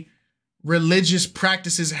why religious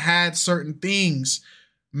practices had certain things.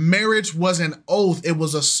 Marriage was an oath. It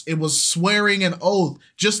was swearing an oath.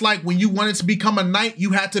 Just like when you wanted to become a knight,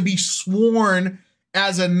 you had to be sworn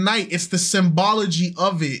as a knight. It's the symbology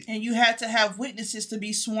of it. And you had to have witnesses to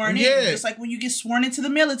be sworn in. Yeah. Just like when you get sworn into the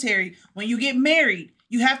military, when you get married,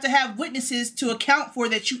 you have to have witnesses to account for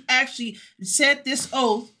that you actually said this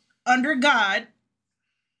oath under God.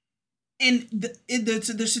 And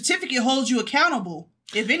the certificate holds you accountable,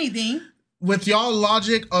 if anything. With y'all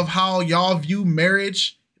logic of how y'all view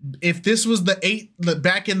marriage, if this was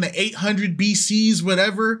back in the 800 BCs,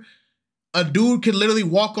 whatever, a dude could literally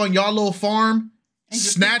walk on y'all little farm,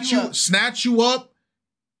 snatch you up,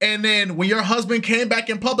 and then when your husband came back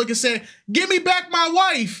in public and said, "Give me back my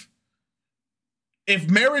wife," if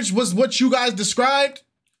marriage was what you guys described,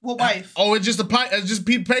 what wife? Oh, it's just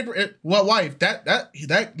paper. What wife? That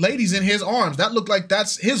lady's in his arms. That looked like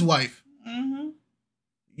that's his wife. Mm-hmm.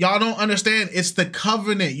 Y'all don't understand. It's the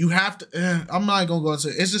covenant. You have to. I'm not gonna go into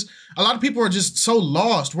it. It's just a lot of people are just so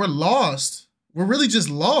lost. We're lost. We're really just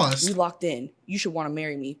lost. We locked in. You should want to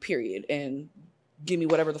marry me, period, and give me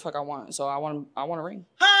whatever the fuck I want. So I want a ring.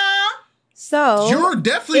 So you're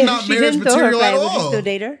definitely if not she marriage didn't throw her material at flag, would you all. still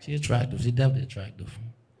date her? She's attractive. She's definitely attractive.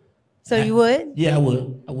 So you would? Yeah, I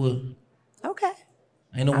would. Okay.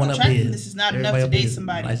 Ain't no one up Attractiveness here. is not enough Everybody to up here date is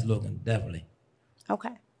somebody. Nice looking, definitely. Okay.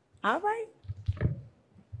 All right.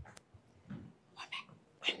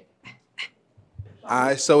 All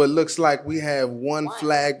right, so it looks like we have one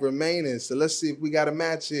flag remaining. So let's see if we got a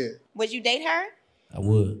match here. Would you date her? I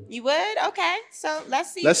would. You would? Okay. So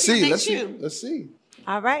let's see. Let's if she see. dates Let's see. you. Let's see.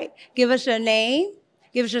 All right. Give us your name,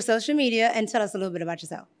 give us your social media, and tell us a little bit about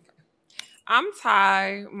yourself. I'm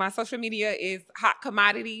Ty. My social media is Hot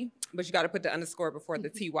Commodity, but you got to put the underscore before the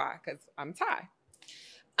TY because I'm Ty.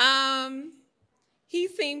 He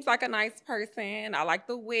seems like a nice person. I like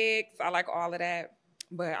the wigs. I like all of that.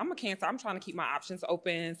 But I'm a Cancer. I'm trying to keep my options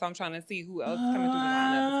open, so I'm trying to see who else is coming through the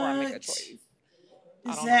lineup before I make a choice.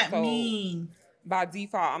 What does that mean? By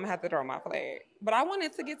default, I'm gonna have to throw my flag. But I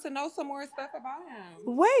wanted to get to know some more stuff about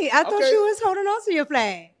him. Wait, I thought you was holding on to your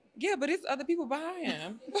flag. Yeah, but it's other people behind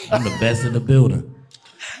him. I'm the best in the building.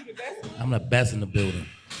 I'm the best in the building.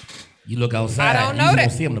 You look outside, I don't know you that.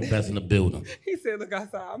 gonna see I'm the best in the building. He said, "Look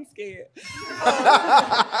outside. I'm scared."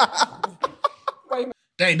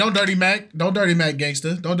 Dang, don't dirty Mac. Don't dirty Mac,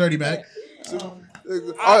 gangster. Don't dirty Mac.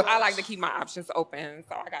 I like to keep my options open,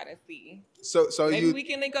 so I gotta see. So Maybe we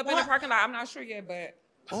can link up in the parking lot. I'm not sure yet, but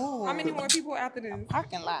how many more people after this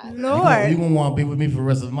parking lot? You gonna want to be with me for the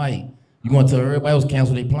rest of the night. You gonna tell everybody else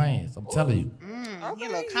cancel their plans. I'm telling you.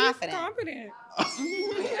 You look confident.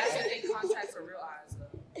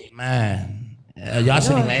 Man, y'all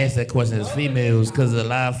shouldn't even ask that question as females because a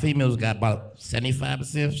lot of females got about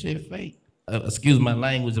 75% shit fake. Excuse my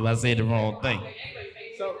language if I say the wrong thing.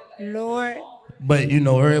 Lord. But you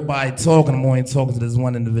know, everybody talking, I'm only talking to this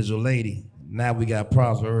one individual lady. Now we got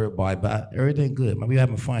problems with everybody, but everything good. Man, we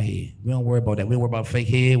having fun here. We don't worry about that. We don't worry about fake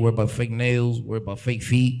hair, worry about fake nails, worry about fake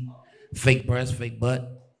feet, fake breasts, fake butt.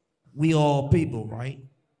 We all people, right?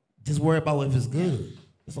 Just worry about if it's good.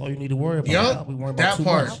 That's all you need to worry about. Yup, We worry about that too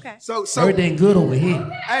part. much. Okay. So Everything good over here.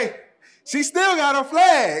 Hey, She still got her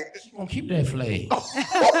flag. She gonna keep that flag.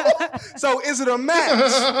 So is it a match?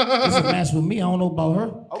 It's a match with me. I don't know about her.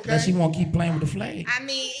 Okay. That she won't keep playing with the flag. I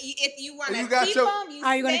mean, if you want to You got keep your- them,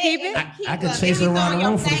 Are you gonna keep it? I could chase her around the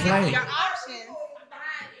room for the flag. Your options.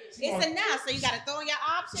 It's enough, so you got to throw in your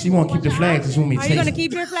options. She won't keep the flag because she want me to Are chase you gonna her.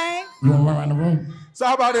 keep your flag? You wanna run around the room? So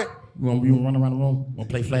how about it? You wanna run around the room? Wanna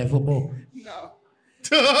play flag football? No.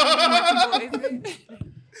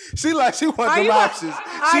 She like she want Are them you gonna- options.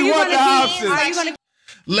 are She you want the gonna keep- options. Are you gonna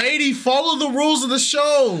Lady, follow the rules of the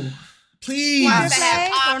show. Please. Wants to have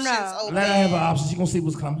Flag or options no? open. Let her have an option. She gonna see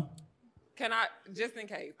what's coming. Can I, just in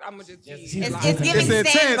case, I'm gonna just be It's It's giving It's intense.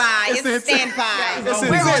 standby. It's It's intense. standby. It's We're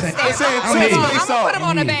on intense. standby. It's I'm intense. gonna Face put off. him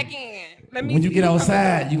on the back end. Let me When you see get what's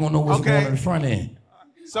outside, you gonna know what's Okay. going on in the front end.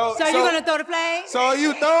 So So you're gonna throw the flag? So are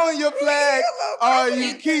you throwing your flag or are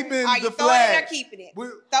you keeping Are you the throwing it or flag? keeping it? We-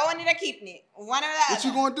 Throwing it or keeping it? One or the What other.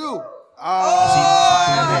 you gonna do? Oh, I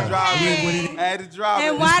had to drop okay. it. I had to drop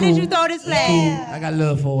And it. why did you throw this It's flag? cool. I got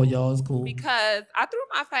love for all y'all. It's cool. Because I threw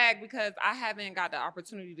my flag because I haven't got the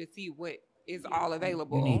opportunity to see what is all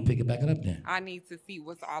available. You need to pick it back up then. I need to see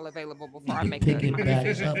what's all available before I You make pick it my back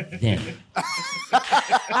decision. up then.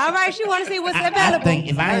 All right, she want to see what's I available. think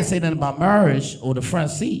if I ain't say nothing about marriage or the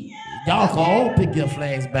front seat, y'all can all pick your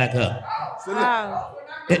flags back up. Oh.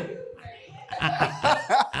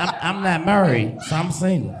 I'm not married, so I'm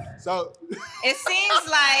single. So It seems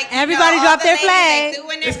like Everybody all dropped the their ladies, flag. They threw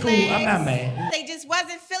in their It's cool. I'm flags. not mad. They just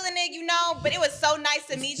wasn't feeling it, but it was so nice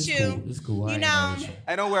to meet It's you. cool. It's cool. I You ain't know. mad with you.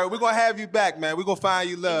 Hey, don't worry. We're gonna have you back, man. We're gonna find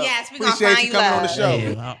you love. Yes, we gonna Appreciate find you you coming on the love. show.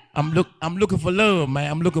 Yeah, I'm looking for love,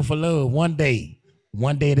 man. I'm looking for love. One day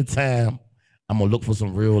at a time. I'm gonna look for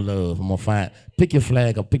some real love. I'm gonna pick your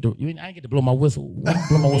flag up. I ain't get to blow my whistle. Blow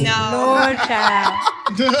my whistle. Lord, child.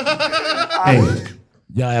 Hey,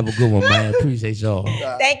 y'all have a good one, man. Appreciate y'all.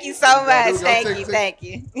 Thank you so much. Take- Thank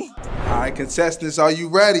you. All right, contestants, are you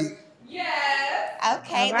ready? Okay, All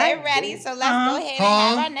right. they're ready. So let's go ahead and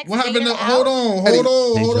have our next What happened? video To, hold out. on. Hey,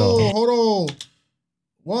 y'all. Hold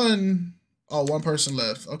on. One person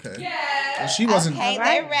left. Okay. Well, she wasn't. Okay,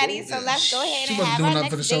 they're ready. So let's go ahead She and wasn't have doing our nothing next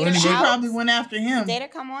for the show data anyway. She out. probably went after him. Data,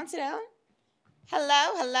 come on to them.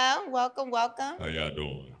 Hello. Welcome. How y'all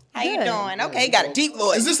doing? How you doing? Okay, you got a deep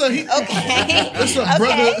voice. Is this a? Okay. This a Okay.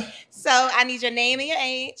 brother? So I need your name and your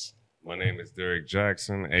age. My name is Derrick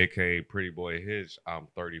Jackson, aka Pretty Boy Hitch. I'm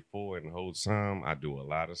 34, and the whole time I do a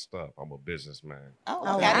lot of stuff. I'm a businessman. Oh,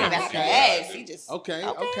 Oh, okay. I wow. didn't have to ask. You just Okay.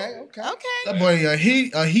 That boy,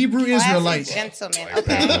 a Hebrew Israelite. Gentleman. Like,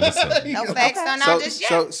 Okay. what's up? No facts on all just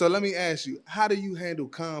yet. So let me ask you, how do you handle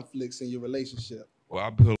conflicts in your relationship? Well, I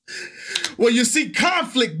built Well, you see,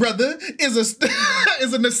 conflict, brother, is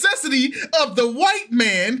a necessity of the white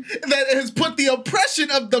man that has put the oppression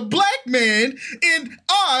of the black man in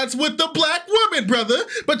odds with the black woman, brother.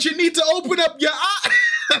 But you need to open up your eyes.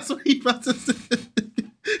 That's what he about to say.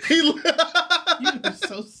 You are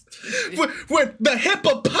so stupid. When the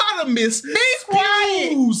hippopotamus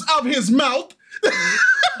quiet. spews out his mouth.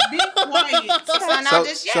 Be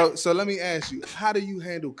quiet. So let me ask you, how do you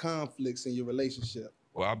handle conflicts in your relationship?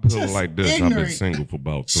 Well, I built Just like this. I've been ignorant. single for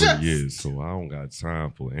about 3 Just- years, so I don't got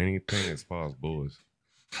time for anything as far as boys.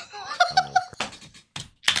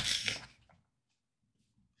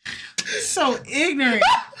 So ignorant.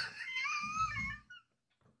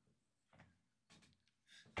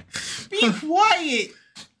 Be quiet.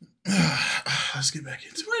 Let's get back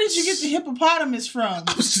into it. Where did you get the hippopotamus from?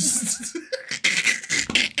 I was just...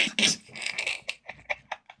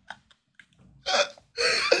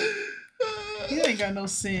 You ain't got no You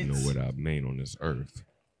sense. know what I mean on this earth.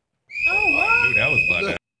 Oh, I what? knew that was about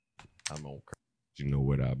to. I'm on. You know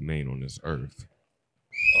what I mean on this earth.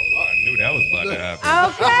 Oh, I knew that was about to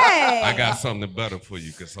happen. Okay. I got something better for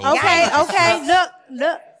you. Cause Okay.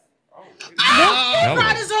 Look. Hello.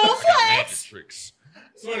 brought his own flags. Magic tricks.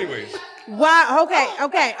 So, anyways, Wow. Okay. He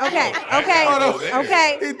got magic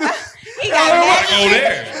go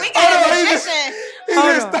there. tricks. We got a magician.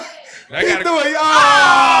 I gotta go.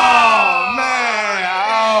 Oh man!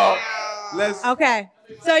 Oh, let's. Okay.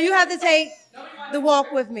 So you have to take the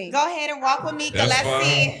walk with me. Go ahead and walk with me, cause That's let's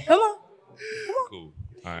see. Come on. Cool.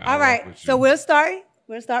 All right. So we'll start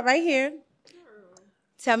right here.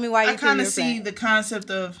 Tell me why you I kind of threw see your the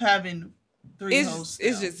concept of having three hosts.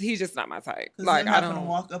 He's just not my type. 'Cause Like they're I not gonna don't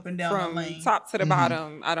walk up and down the from lane. top to the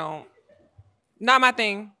bottom. I don't. Not my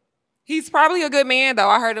thing. He's probably a good man though.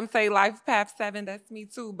 I heard him say life path 7. That's me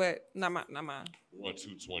too, but not mine. 1,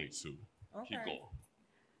 2, 22. Keep going.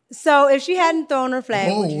 So if she hadn't thrown her flag,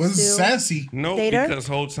 Oh, would you it's still sassy. No, date her? because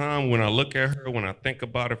whole time when I look at her, when I think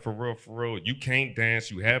about it for real, you can't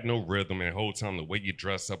dance, you have no rhythm, and the whole time the way you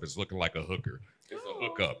dress up is looking like a hooker. It's a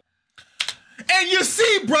hookup. And you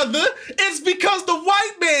see, brother, it's because the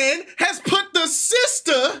white man has put the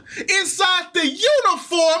sister inside the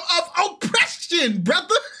uniform of oppression,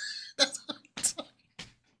 brother.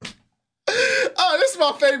 Oh, this is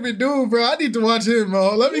my favorite dude, bro. I need to watch him,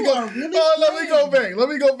 bro. Let me go. Let me go back. Let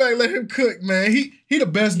me go back. Let him cook, man. He the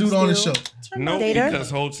best dude on the show. No, because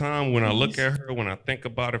whole time when I look at her, when I think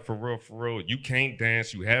about it for real, you can't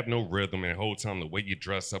dance, you have no rhythm, and the whole time the way you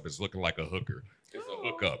dress up is looking like a hooker. It's a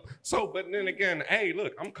hookup. So, but then again, hey,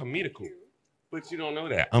 look, I'm comedical, but you don't know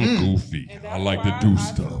that. I'm goofy. I like to do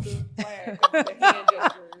stuff.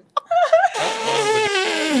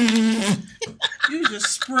 You just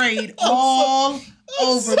sprayed all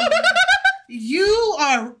over me. You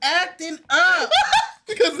are acting up.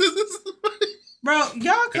 Because this is... Bro,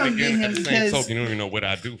 y'all come get him at the same because token, you don't even know what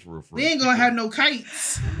I do for real. we ain't gonna have no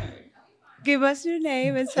kites. Give us your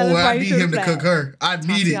name and tell us Oh, why I you need threw the him to flag. cook her. I need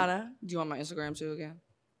it. Tatiana, do you want my Instagram too again?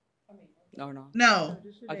 No. No.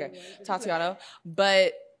 Okay, Tatiana.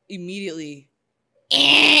 But immediately,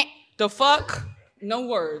 the fuck? No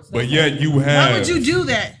words. But yet you have. Why would you do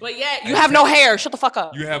that? But yet you have no hair. Shut the fuck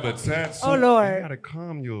up. You have a tattoo. Oh, Lord. You gotta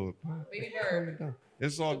calm your.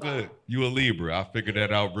 It's all good. You a Libra. I figured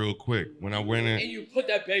that out real quick when I went in. And you put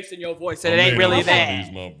that bass in your voice, Oh, and it ain't man, really I'm gonna that.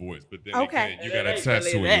 Use my voice, but then Okay. again, you got a It ain't tattoo.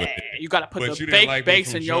 really in your that. head. You gotta put But the you didn't fake like me bass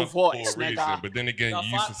from in your jump for a voice, reason. nigga. But then again, The you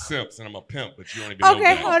used to fuck? simps, and I'm a pimp, but you don't even know Okay,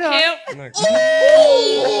 that. hold on. Like,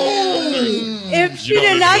 If she You did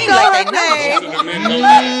don't not even throw know her that. flag, Most of the men know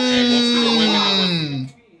that, and most of the women know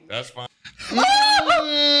that. That's fine.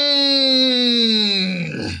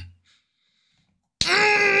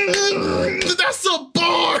 That's a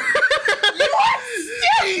bar.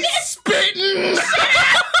 He's spitting.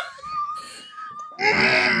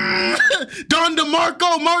 Don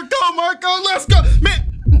DeMarco, Marco, let's go, man.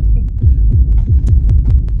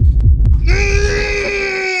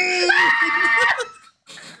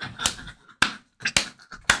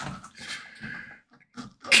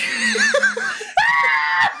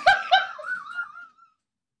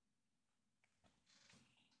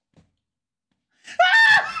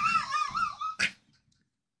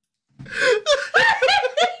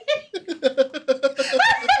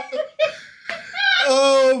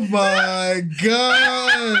 Oh my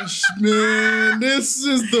gosh, man. This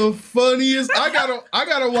is the funniest. I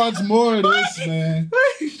gotta watch more of this, man.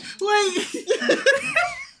 Wait.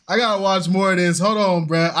 I gotta watch more of this. Hold on,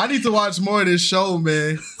 bro. I need to watch more of this show,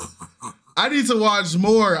 man. I need to watch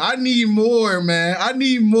more. I need more, man. I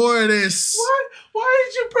need more of this. Why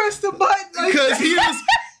did you press the button? Like Because that?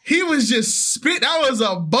 he was just spit. That was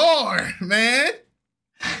a bar, man.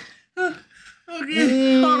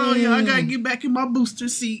 Okay, hold on, y'all. I gotta get back in my booster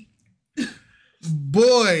seat.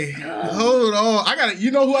 Boy, hold on. I gotta, you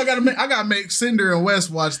know who I gotta make? I gotta make Cinder and Wes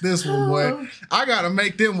watch this one, boy. I gotta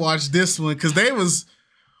make them watch this one because they was,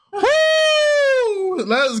 woo!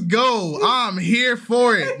 Let's go. I'm here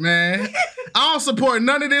for it, man. I don't support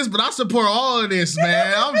none of this, but I support all of this,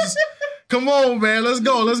 man. I'm just, come on, man. Let's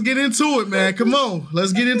go. Let's get into it, man. Come on.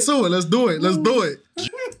 Let's get into it. Let's do it. Let's do it.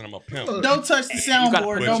 I'm a pimp. Don't touch the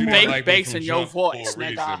soundboard no you more. didn't like me bass from in your jump for a voice,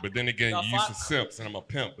 reason. nigga. But then again, The you used to fuck? simps, and I'm a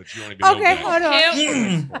pimp, but you don't even know okay,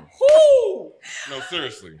 that. hold on. Woo! No,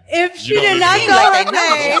 seriously. If she You don't did even not know throw that. her Most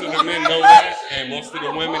flag, of the men know that, and most of the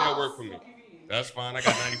women that work for me. That's fine. I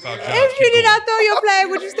got 95 jobs. if she did not throw your flag,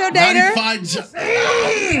 would you still date her? 95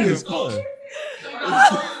 It's fun.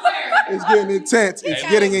 It's getting intense. It's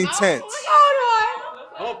getting intense.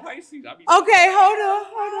 Oh, Pisces. I be Okay, hold on.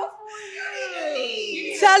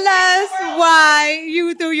 Tell us why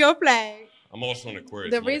you threw your flag. I'm also an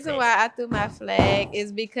Aquarius. The reason why I threw my flag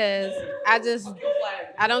is because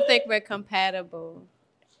I don't think we're compatible.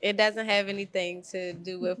 It doesn't have anything to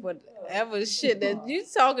do with whatever shit that you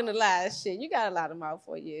talking a lot of shit. You got a lot of mouth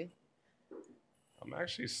for you. I'm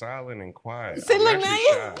actually silent and quiet. See, I'm look, actually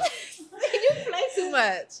now shy. you play too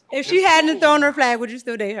much. If she hadn't thrown her flag, would you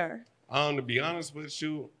still date her? To be honest with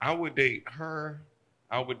you, I would date her.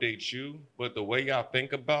 I would date you. But the way y'all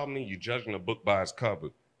think about me, you judging a book by its cover.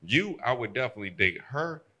 You, I would definitely date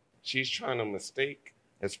her. She's trying to mistake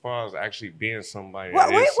as far as actually being somebody. What?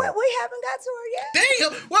 that Wait, is wait, we haven't got to her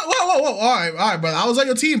yet. Damn. Whoa. All right, brother. I was on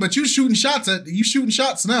your team, but you shooting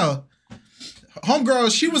shots now.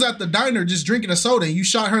 Homegirl, she was at the diner just drinking a soda and you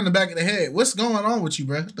shot her in the back of the head. What's going on with you,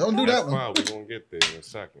 bro? Don't do that one. Fine. We're going to get there in a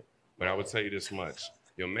second. But I would tell you this much.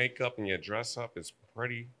 Your makeup and your dress up is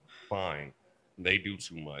pretty fine. They do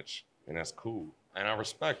too much, and that's cool. And I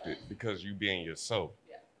respect it because you being yourself,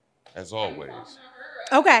 as always.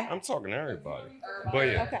 Okay. I'm talking to everybody. But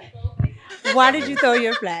yeah. Okay. Why did you throw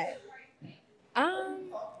your flag?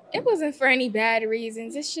 It wasn't for any bad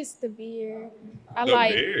reasons. It's just the beard. The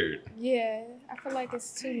beard? Yeah, I feel like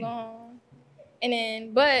it's too long. And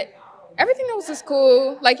then, but everything else is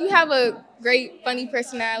cool. Like, you have a great, funny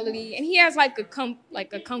personality, and he has like a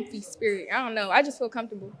comfy spirit. I don't know. I just feel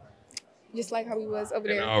comfortable, just like how he was over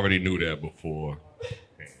there. I already knew that before.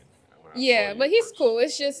 Yeah, but he's cool.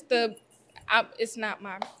 It's just it's not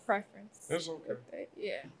my preference. It's okay.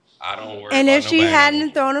 Yeah. I don't worry. And about if she nobody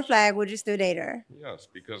hadn't thrown a flag, would you still date her? Yes,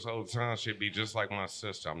 because whole time she'd be just like my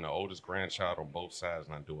sister. I'm the oldest grandchild on both sides,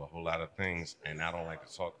 and I do a whole lot of things, and I don't like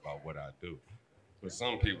to talk about what I do. But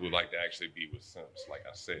some people like to actually be with simps. Like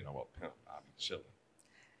I said, I'm a pimp. I be chilling.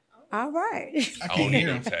 All right. I don't need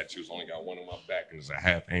no tattoos. Only got one on my back, and it's a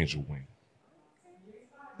half angel wing.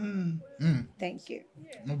 Thank you.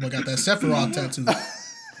 My boy got that Sephiroth tattoo.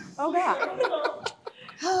 Oh God.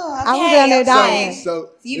 Oh, I was down there dying.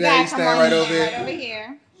 So you yeah, gotta you come stand on right in, over right here. over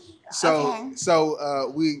here.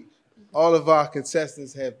 So we, all of our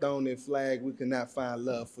contestants have thrown their flag. We cannot find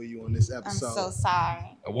love for you on this I'm episode. so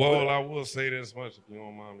sorry. Well, I will say this much, if you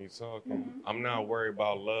don't mind me talking. I'm not worried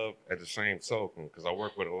about love at the same token, because I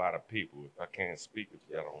work with a lot of people. If I can't speak, if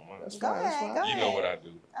y'all don't mind. That's fine. That's fine. You know what I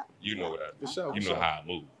do. You know what I do. For sure, You for know sure. how I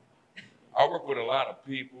move. I work with a lot of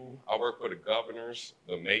people. I work for the governors,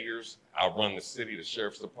 the mayors. I run the city, the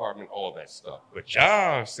sheriff's department, all that stuff. But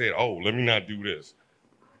y'all said, oh, let me not do this.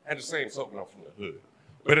 At the same token, I'm from the hood.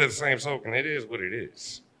 But at the same token, it is what it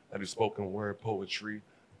is. I do spoken word poetry.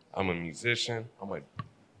 I'm a musician.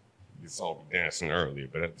 It's all dancing earlier,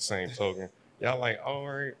 but at the same token, y'all like, all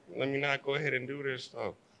right, let me not go ahead and do this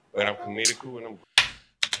stuff. But I'm committed to it.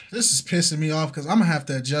 This is pissing me off because I'm gonna have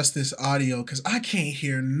to adjust this audio because I can't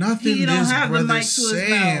hear nothing He don't this have the mic brother's to his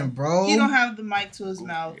saying, mouth. bro. He don't have the mic to his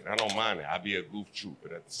mouth. I don't mind it. I be a goof troop,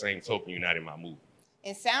 but at the same token, you're not in my movie.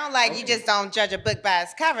 It sounds like you just don't judge a book by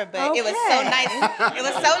its cover, but it was so nice. It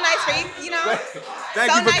was so nice for you,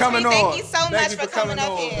 Thank so you for nice coming on. Thank you so Thank much you for coming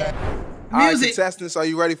up here. All right, contestants, are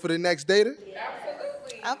you ready for the next data?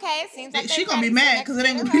 Okay, seems like She gonna be mad because it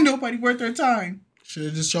ain't gonna be nobody worth her time. Should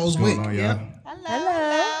have just chose Wick.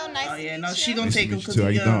 Hello. Nice Oh yeah, no, she Nice gonna to take him meet you because too. How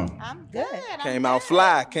he you young. doing? I'm good. Came out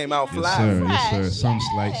fly. Came out fly. Yes, sir. Some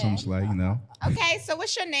slight, you know. Okay, so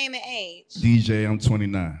what's your name and age? DJ, I'm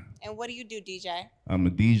 29. And what do you do, DJ? I'm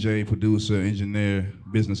a DJ, producer, engineer,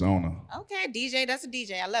 business owner. Okay, DJ, that's a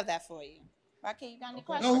DJ. I love that for you. Rocky, you got any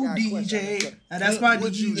questions? Oh, DJ. That's my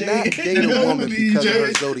Would you DJ. not date a woman because of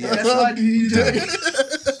her zodiac? That's my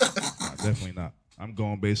DJ. Nah, definitely not. I'm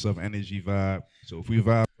going based off energy vibe. So if we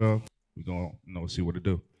vibe well, we're going to see what to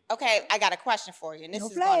do. Okay, I got a question for you. And this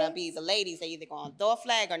is going to be the ladies. They either going to throw a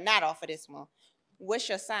flag or not off of this one. What's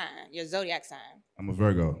your sign, your zodiac sign? I'm a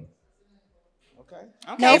Virgo. Okay.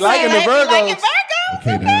 They liking the Virgos. Liking Virgos?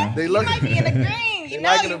 Okay, then. They You look. might be in the green. They You know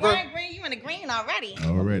liking you the Vir- weren't green. You in the green already.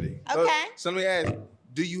 Already. Okay. So let me ask,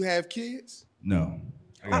 do you have kids? No.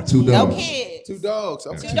 I got two No dogs. kids. Two dogs.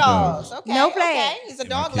 Yeah, Okay. Two dogs. Okay. No Okay. flag. He's a And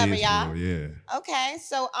my dog lover, kids, y'all. Yeah. Okay.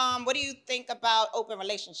 So what do you think about open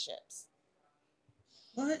relationships?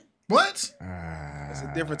 What? What? That's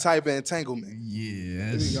a different type of entanglement.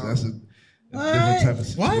 Yeah, Here we go. that's a different type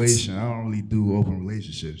of What? situation. I don't really do open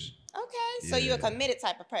relationships. Okay. So you're a committed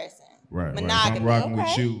type of person. Right, right. If Monogamy. I'm rocking with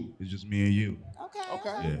Okay. you, it's just me and you. Okay.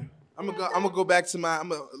 Yeah. I'm gonna go back to a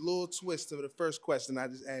little twist to the first question I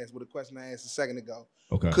just asked, with a question I asked a second ago.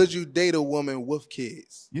 Okay. Could you date a woman with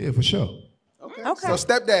kids? Yeah, for sure. Okay. Okay. So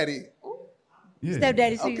stepdaddy. Yeah.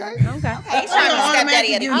 Stepdaddy season. Okay. Okay. Okay. He's trying to be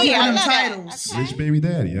stepdaddy of the Give year. I them love that. titles. Rich baby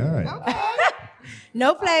daddy. All right.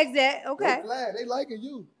 No flags yet. Okay. I'm glad they liking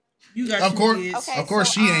you. You got Of two course, kids. Okay, of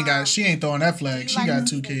course, so, she ain't throwing that flag. She like got him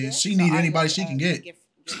two to be kids. good? She So need are anybody you she can get.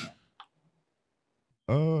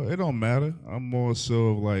 It don't matter. I'm more so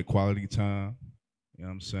of like quality time. You know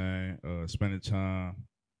what I'm saying? Spending time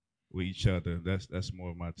with each other. That's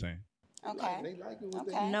more of my thing. Okay. They like it with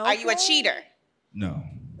Okay. No Are you a flag? cheater? No.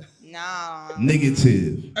 No.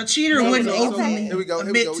 Negative. A cheater that. wouldn't So, openly here we go.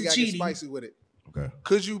 admit We to gotta get cheating. spicy with it. Okay.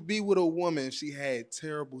 Could you be with a woman she had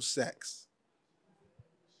terrible sex?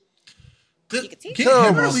 You can teach Get her.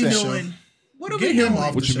 him What are off we the show. doing? What are Get we him doing?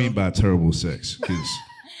 off What the you show. mean by terrible sex? Cause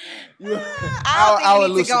I don't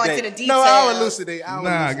think we need to go into the details. No, I'll elucidate.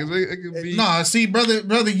 nah, cause it could be. Nah, see,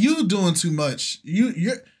 brother, you doing too much.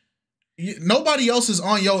 You nobody else is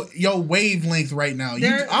on your wavelength right now.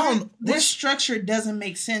 This structure doesn't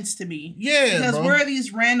make sense to me. Yeah, because bro. where are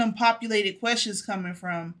these random populated questions coming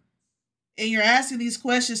from? And you're asking these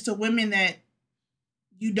questions to women that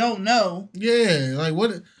you don't know. Yeah, like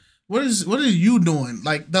what is you doing?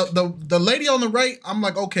 Like the lady on the right, I'm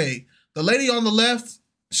like, okay. The lady on the left,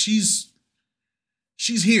 she's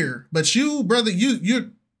here. But you, brother,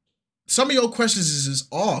 you some of your questions is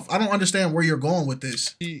off. I don't understand where you're going with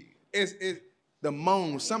this. the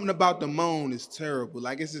moan, something about the moan is terrible.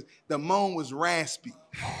 Like it's just, the moan was raspy.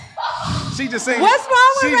 She just saying. What's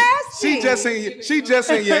wrong with raspy? She just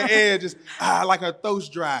in your ear, just like her throat's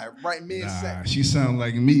dry, right mid-sex. Nah, she sound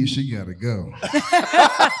like me. She gotta go.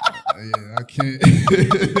 Yeah, I can't.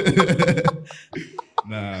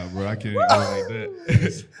 Nah, bro, I can't go like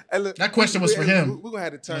that. Hey, look, that question was for him. We're gonna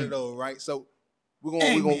have to turn it over, right? So we're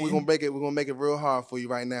gonna make it real hard for you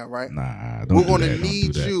right now, right? Nah, we're gonna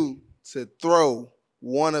need you to throw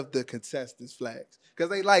one of the contestants' flags because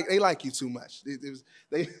they like you too much.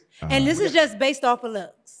 And this is just based off of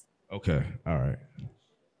looks. Okay, all right.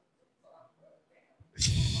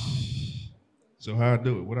 So how I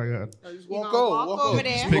do it? What I got? Just walk over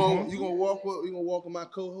there. You gonna walk with my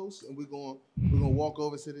co-host, and we're gonna walk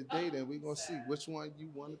over to the date, and we're gonna see which one you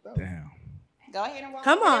want to throw. Damn. Go ahead and walk.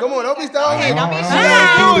 Come on, don't be shy. Don't be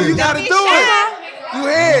shy. You gotta do it. You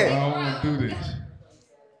here? I don't want to do this.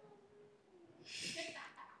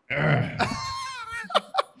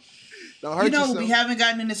 Don't hurt You know yourself. what we haven't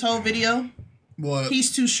gotten in this whole video? What?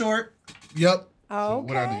 He's too short. Yep. Oh,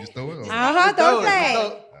 What I do? Just throw it? Or throw the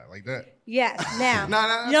flag. like that? Yes. Now.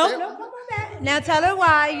 No, come on back. Now tell her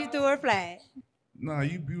why you threw her flag. Nah,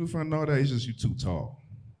 you beautiful and all that. It's just you too tall.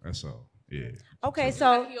 That's all. Yeah. Okay,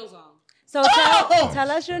 so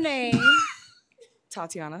tell us your name.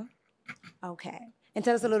 Tatiana. Okay. And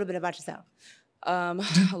tell us a little bit about yourself. A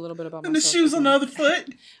little bit about myself. And the shoes on the other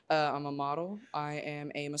foot. I'm a model. I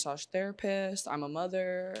am a massage therapist. I'm a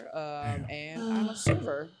mother. And I'm a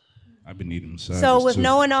server. I've been needing massages. So with too.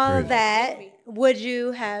 knowing all of Great. that, would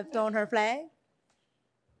you have thrown her flag?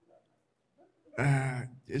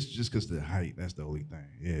 It's just because the height. That's the only thing.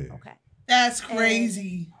 Yeah. Okay. That's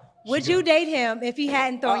crazy. Would you date him if he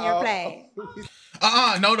hadn't thrown your flag?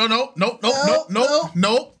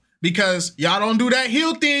 No. Because y'all don't do that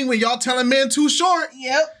heel thing when y'all telling men too short.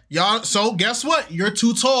 Yep. Y'all. So guess what? You're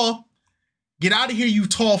too tall. Get out of here, you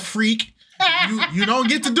tall freak. You don't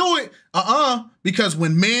get to do it. Because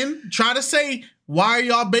when men try to say, why are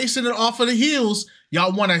y'all basing it off of the heels?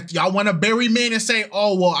 Y'all wanna bury men and say,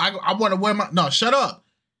 oh well, I wanna wear my. No, shut up.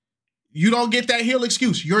 You don't get that heel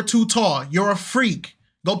excuse. You're too tall. You're a freak.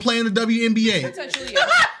 Go play in the WNBA. Potentially,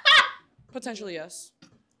 yes. Potentially, yes.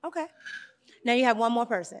 Okay. Now you have one more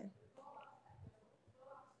person.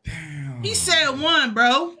 He said one,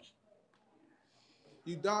 bro.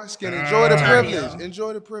 You dark skin. Enjoy the privilege.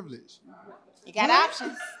 Enjoy the privilege. You got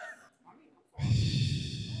options.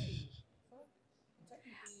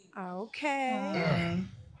 Okay.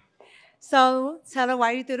 So tell her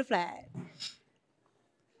why you threw the flag.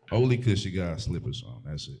 Only because she got slippers on.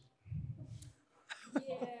 That's it.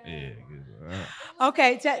 Yeah.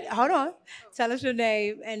 Okay, hold on. Tell us your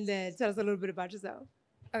name and then tell us a little bit about yourself.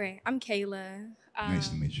 Okay, I'm Kayla. Nice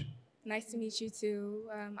to meet you. Nice to meet you too.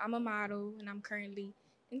 I'm a model and I'm currently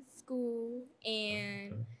in school.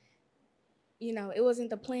 And, you know, it wasn't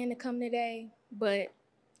the plan to come today, but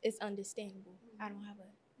it's understandable. I don't have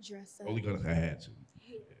a dress up. Only because I had to.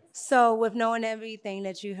 So with knowing everything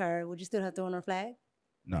that you heard, would you still have thrown her flag?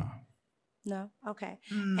 No. No? Okay.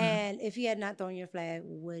 And if he had not thrown your flag,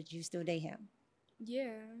 would you still date him?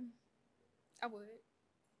 Yeah, I would.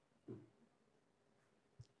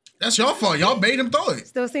 That's your fault. Y'all made him throw it.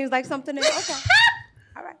 Still seems like something to okay.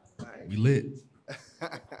 All right. We lit.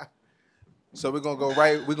 So we're gonna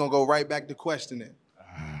go right back to questioning.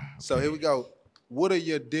 Okay. So here we go. What are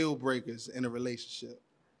your deal breakers in a relationship?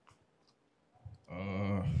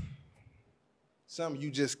 Something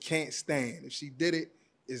you just can't stand. If she did it,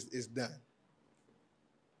 it's done.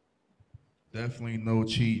 Definitely no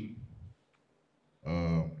cheating.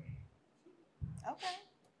 Okay.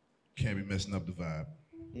 Can't be messing up the vibe.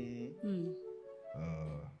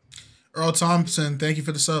 Earl Thompson, thank you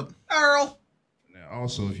for the sub. Earl. Now,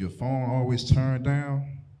 also, if your phone always turned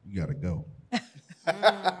down, you gotta go. She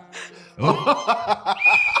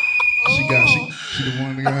the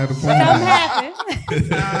one that had the phone.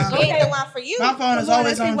 Something happened. She ain't the one for you. My phone is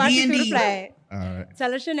always on D&D. All right.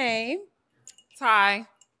 Tell us your name. Ty.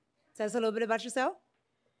 Tell us a little bit about yourself.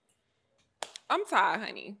 I'm Ty,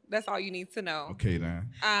 honey. That's all you need to know. Okay, then.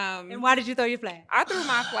 And why did you throw your flag? I threw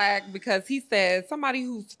my flag because he said somebody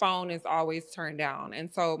whose phone is always turned down. And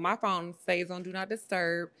so my phone stays on Do Not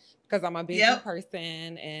Disturb because I'm a busy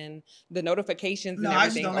person and the notifications and I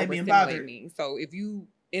just everything don't like being overstimulate bothered. me. So if you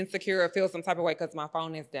insecure or feel some type of way because my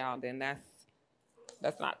phone is down, then that's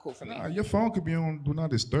not cool for me. Your phone could be on Do Not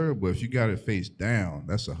Disturb, but if you got it face down,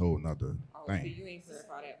 that's a whole nother thing. See, you ain't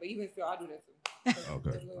certified that, but even still, I do that too.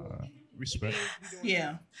 Okay. Respect.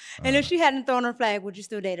 Yeah. And if she hadn't thrown her flag, would you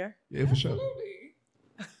still date her? Yeah, for sure.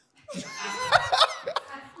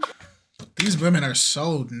 These women are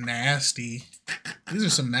so nasty. These are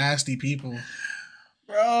some nasty people,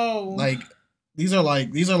 bro. Like these are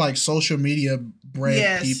like social media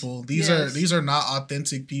bred people. These are not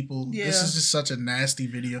authentic people. Yeah. This is just such a nasty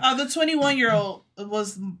video. The 21-year-old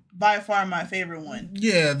was by far my favorite one.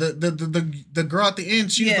 Yeah, the girl at the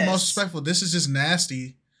end, she was the most respectful. This is just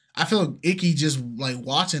nasty. I feel icky just like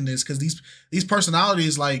watching this because these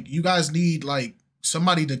personalities, like, you guys need like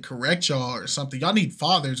somebody to correct y'all or something. Y'all need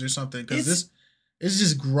fathers or something because this is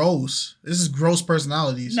just gross. This is gross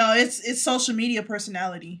personalities. No, it's social media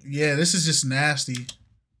personality. Yeah, this is just nasty.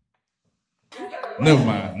 Never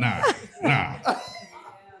mind. Nah.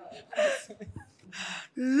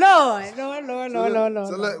 Lord.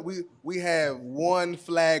 So look, we have one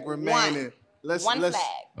flag remaining. Let's flag.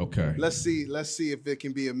 Okay. Let's see if it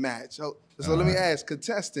can be a match. So let me ask,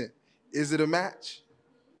 contestant, is it a match?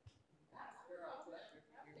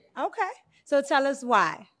 Okay. So tell us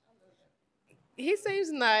why. He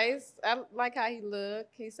seems nice. I like how he look.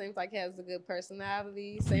 He seems like he has a good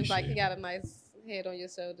personality. Seems like he got a nice head on your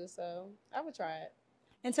shoulder. So I would try it.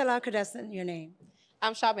 And tell our contestant your name.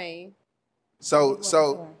 I'm Charmaine. So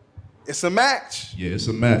it's a match. Yeah, it's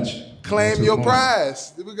a match. Claim your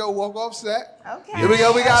prize. Here we go. Walk off set. Okay. Here we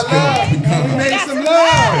go. We got love. We made some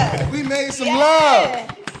love. We made some love.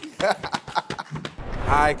 All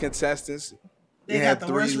right, contestants. They We got had the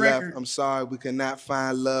 3 worst left. record. I'm sorry we could not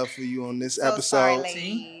find love for you on this episode. Sorry,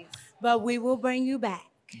 ladies. But we will bring you back.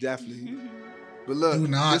 Definitely. But look, Do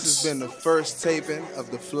not. this has been the first taping of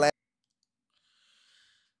the flag.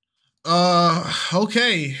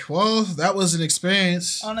 Okay. Well, that was an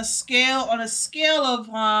experience. On a scale of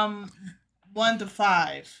 1 to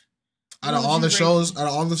 5. Out of all the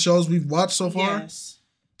shows we've watched so far, Yes.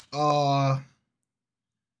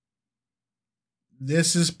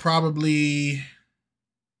 this is probably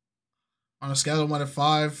on a scale of 1 to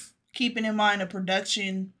 5. Keeping in mind the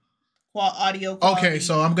production, audio quality. Okay,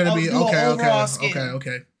 so I'm gonna be do an okay. overall scale.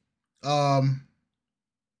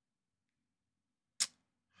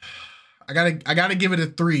 I gotta give it a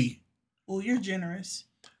 3. Oh, you're generous.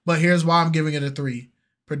 But here's why I'm giving it a 3.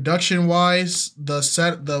 Production wise,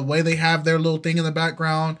 the way they have their little thing in the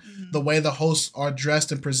background, the way the hosts are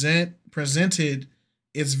dressed and presented,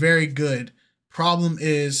 it's very good. Problem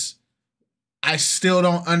is, I still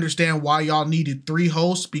don't understand why y'all needed 3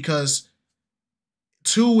 hosts, because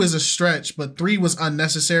 2 is a stretch, but 3 was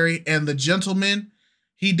unnecessary. And the gentleman,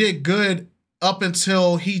 he did good up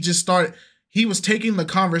until he just started. He was taking the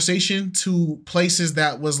conversation to places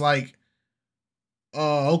that was like,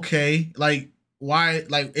 okay, like, why,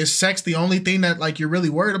 like, is sex the only thing that, like, you're really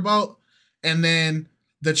worried about? And then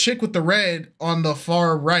the chick with the red on the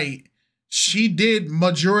far right, she did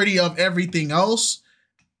majority of everything else.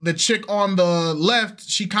 The chick on the left,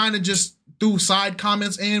 she kind of just threw side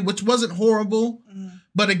comments in, which wasn't horrible.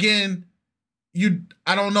 But again,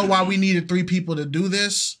 I don't know why we needed 3 people to do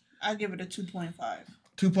this. I give it a 2.5.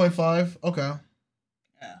 2.5? Okay.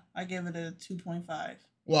 Yeah, I give it a 2.5.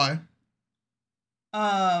 Why?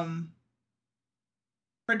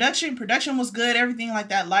 Production was good. Everything like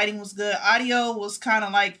that. Lighting was good. Audio was kind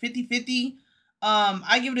of like 50-50.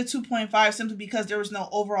 I give it a 2.5 simply because there was no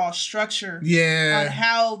overall structure. Yeah. On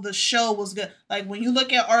how the show was good. Like when you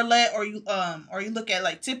look at Arlette or you look at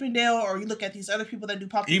like Tippendale or you look at these other people that do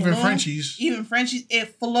Pop the Even Balloon, Frenchies,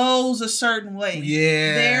 it flows a certain way.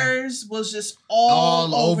 Yeah. Theirs was just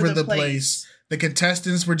all over the place. The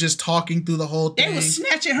contestants were just talking through the whole thing. They were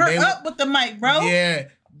snatching her up with the mic, bro. Yeah.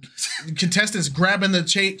 Contestants grabbing the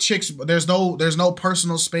chicks. There's no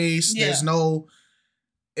personal space. Yeah.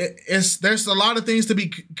 There's a lot of things to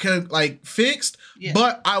be like fixed,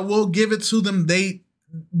 but I will give it to them.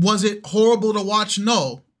 Was it horrible to watch?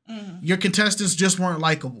 No. Your contestants just weren't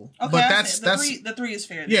likable. Okay, but the 3 is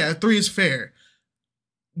fair. Yeah, 3 is fair.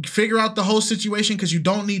 Figure out the host situation because you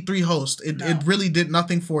don't need 3 hosts. It really did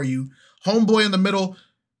nothing for you. Homeboy in the middle.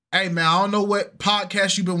 Hey man, I don't know what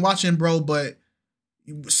podcast you've been watching, bro, but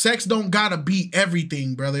sex don't gotta be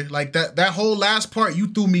everything, brother. Like that whole last part, you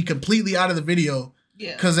threw me completely out of the video.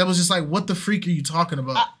 Yeah. Because it was just like, what the freak are you talking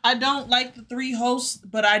about? I don't like the 3 hosts,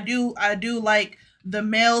 but I do like the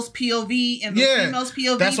male's POV and the female's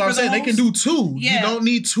POV. That's what I'm saying. They can do 2. Yeah. You don't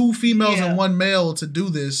need 2 females and 1 male to do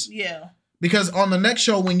this. Yeah. Because on the next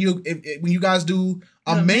show, when you guys do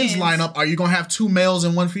a men's lineup, are you gonna have 2 males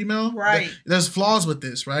and 1 female? Right. There's flaws with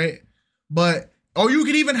this, right? Or you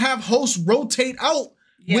could even have hosts rotate out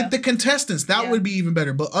with the contestants. That would be even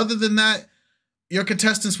better. But other than that, your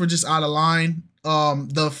contestants were just out of line.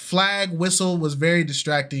 The flag whistle was very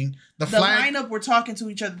distracting. The lineup were talking to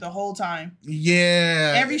each other the whole time.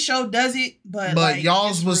 Yeah. Every show does it, but like,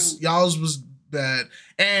 y'all's was bad.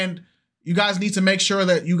 And you guys need to make sure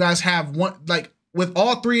that you guys have one, like, with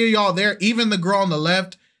all three of y'all there, even the girl on the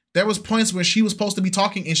left, there was points where she was supposed to be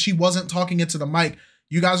talking and she wasn't talking into the mic.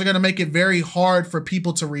 You guys are going to make it very hard for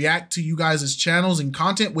people to react to you guys' channels and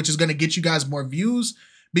content, which is going to get you guys more views,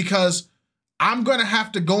 because I'm going to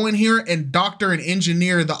have to go in here and doctor and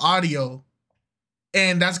engineer the audio.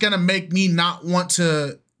 And that's going to make me not want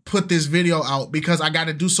to put this video out because I got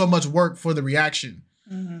to do so much work for the reaction.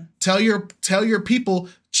 Tell your people,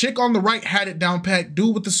 chick on the right had it down pat.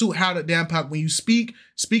 Dude with the suit had it down pat. When you speak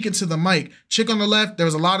into the mic. Chick on the left, there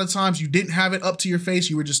was a lot of times you didn't have it up to your face.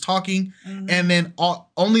 You were just talking. And then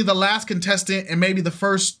only the last contestant and maybe the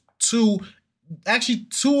first two, actually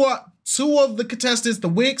two of the contestants, the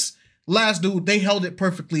Wicks, last dude, they held it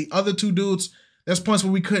perfectly. Other two dudes, there's points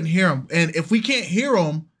where we couldn't hear them. And if we can't hear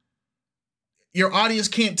them, your audience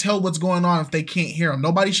can't tell what's going on if they can't hear them.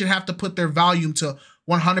 Nobody should have to put their volume to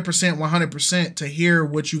 100% to hear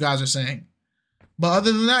what you guys are saying. But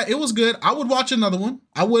other than that, it was good. I would watch another one.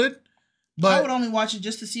 I would. But I would only watch it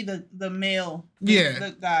just to see the male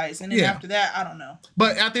the guys. And then after that, I don't know.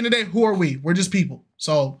 But at the end of the day, who are we? We're just people.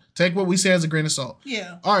 So take what we say as a grain of salt.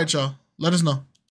 Yeah. All right, y'all. Let us know.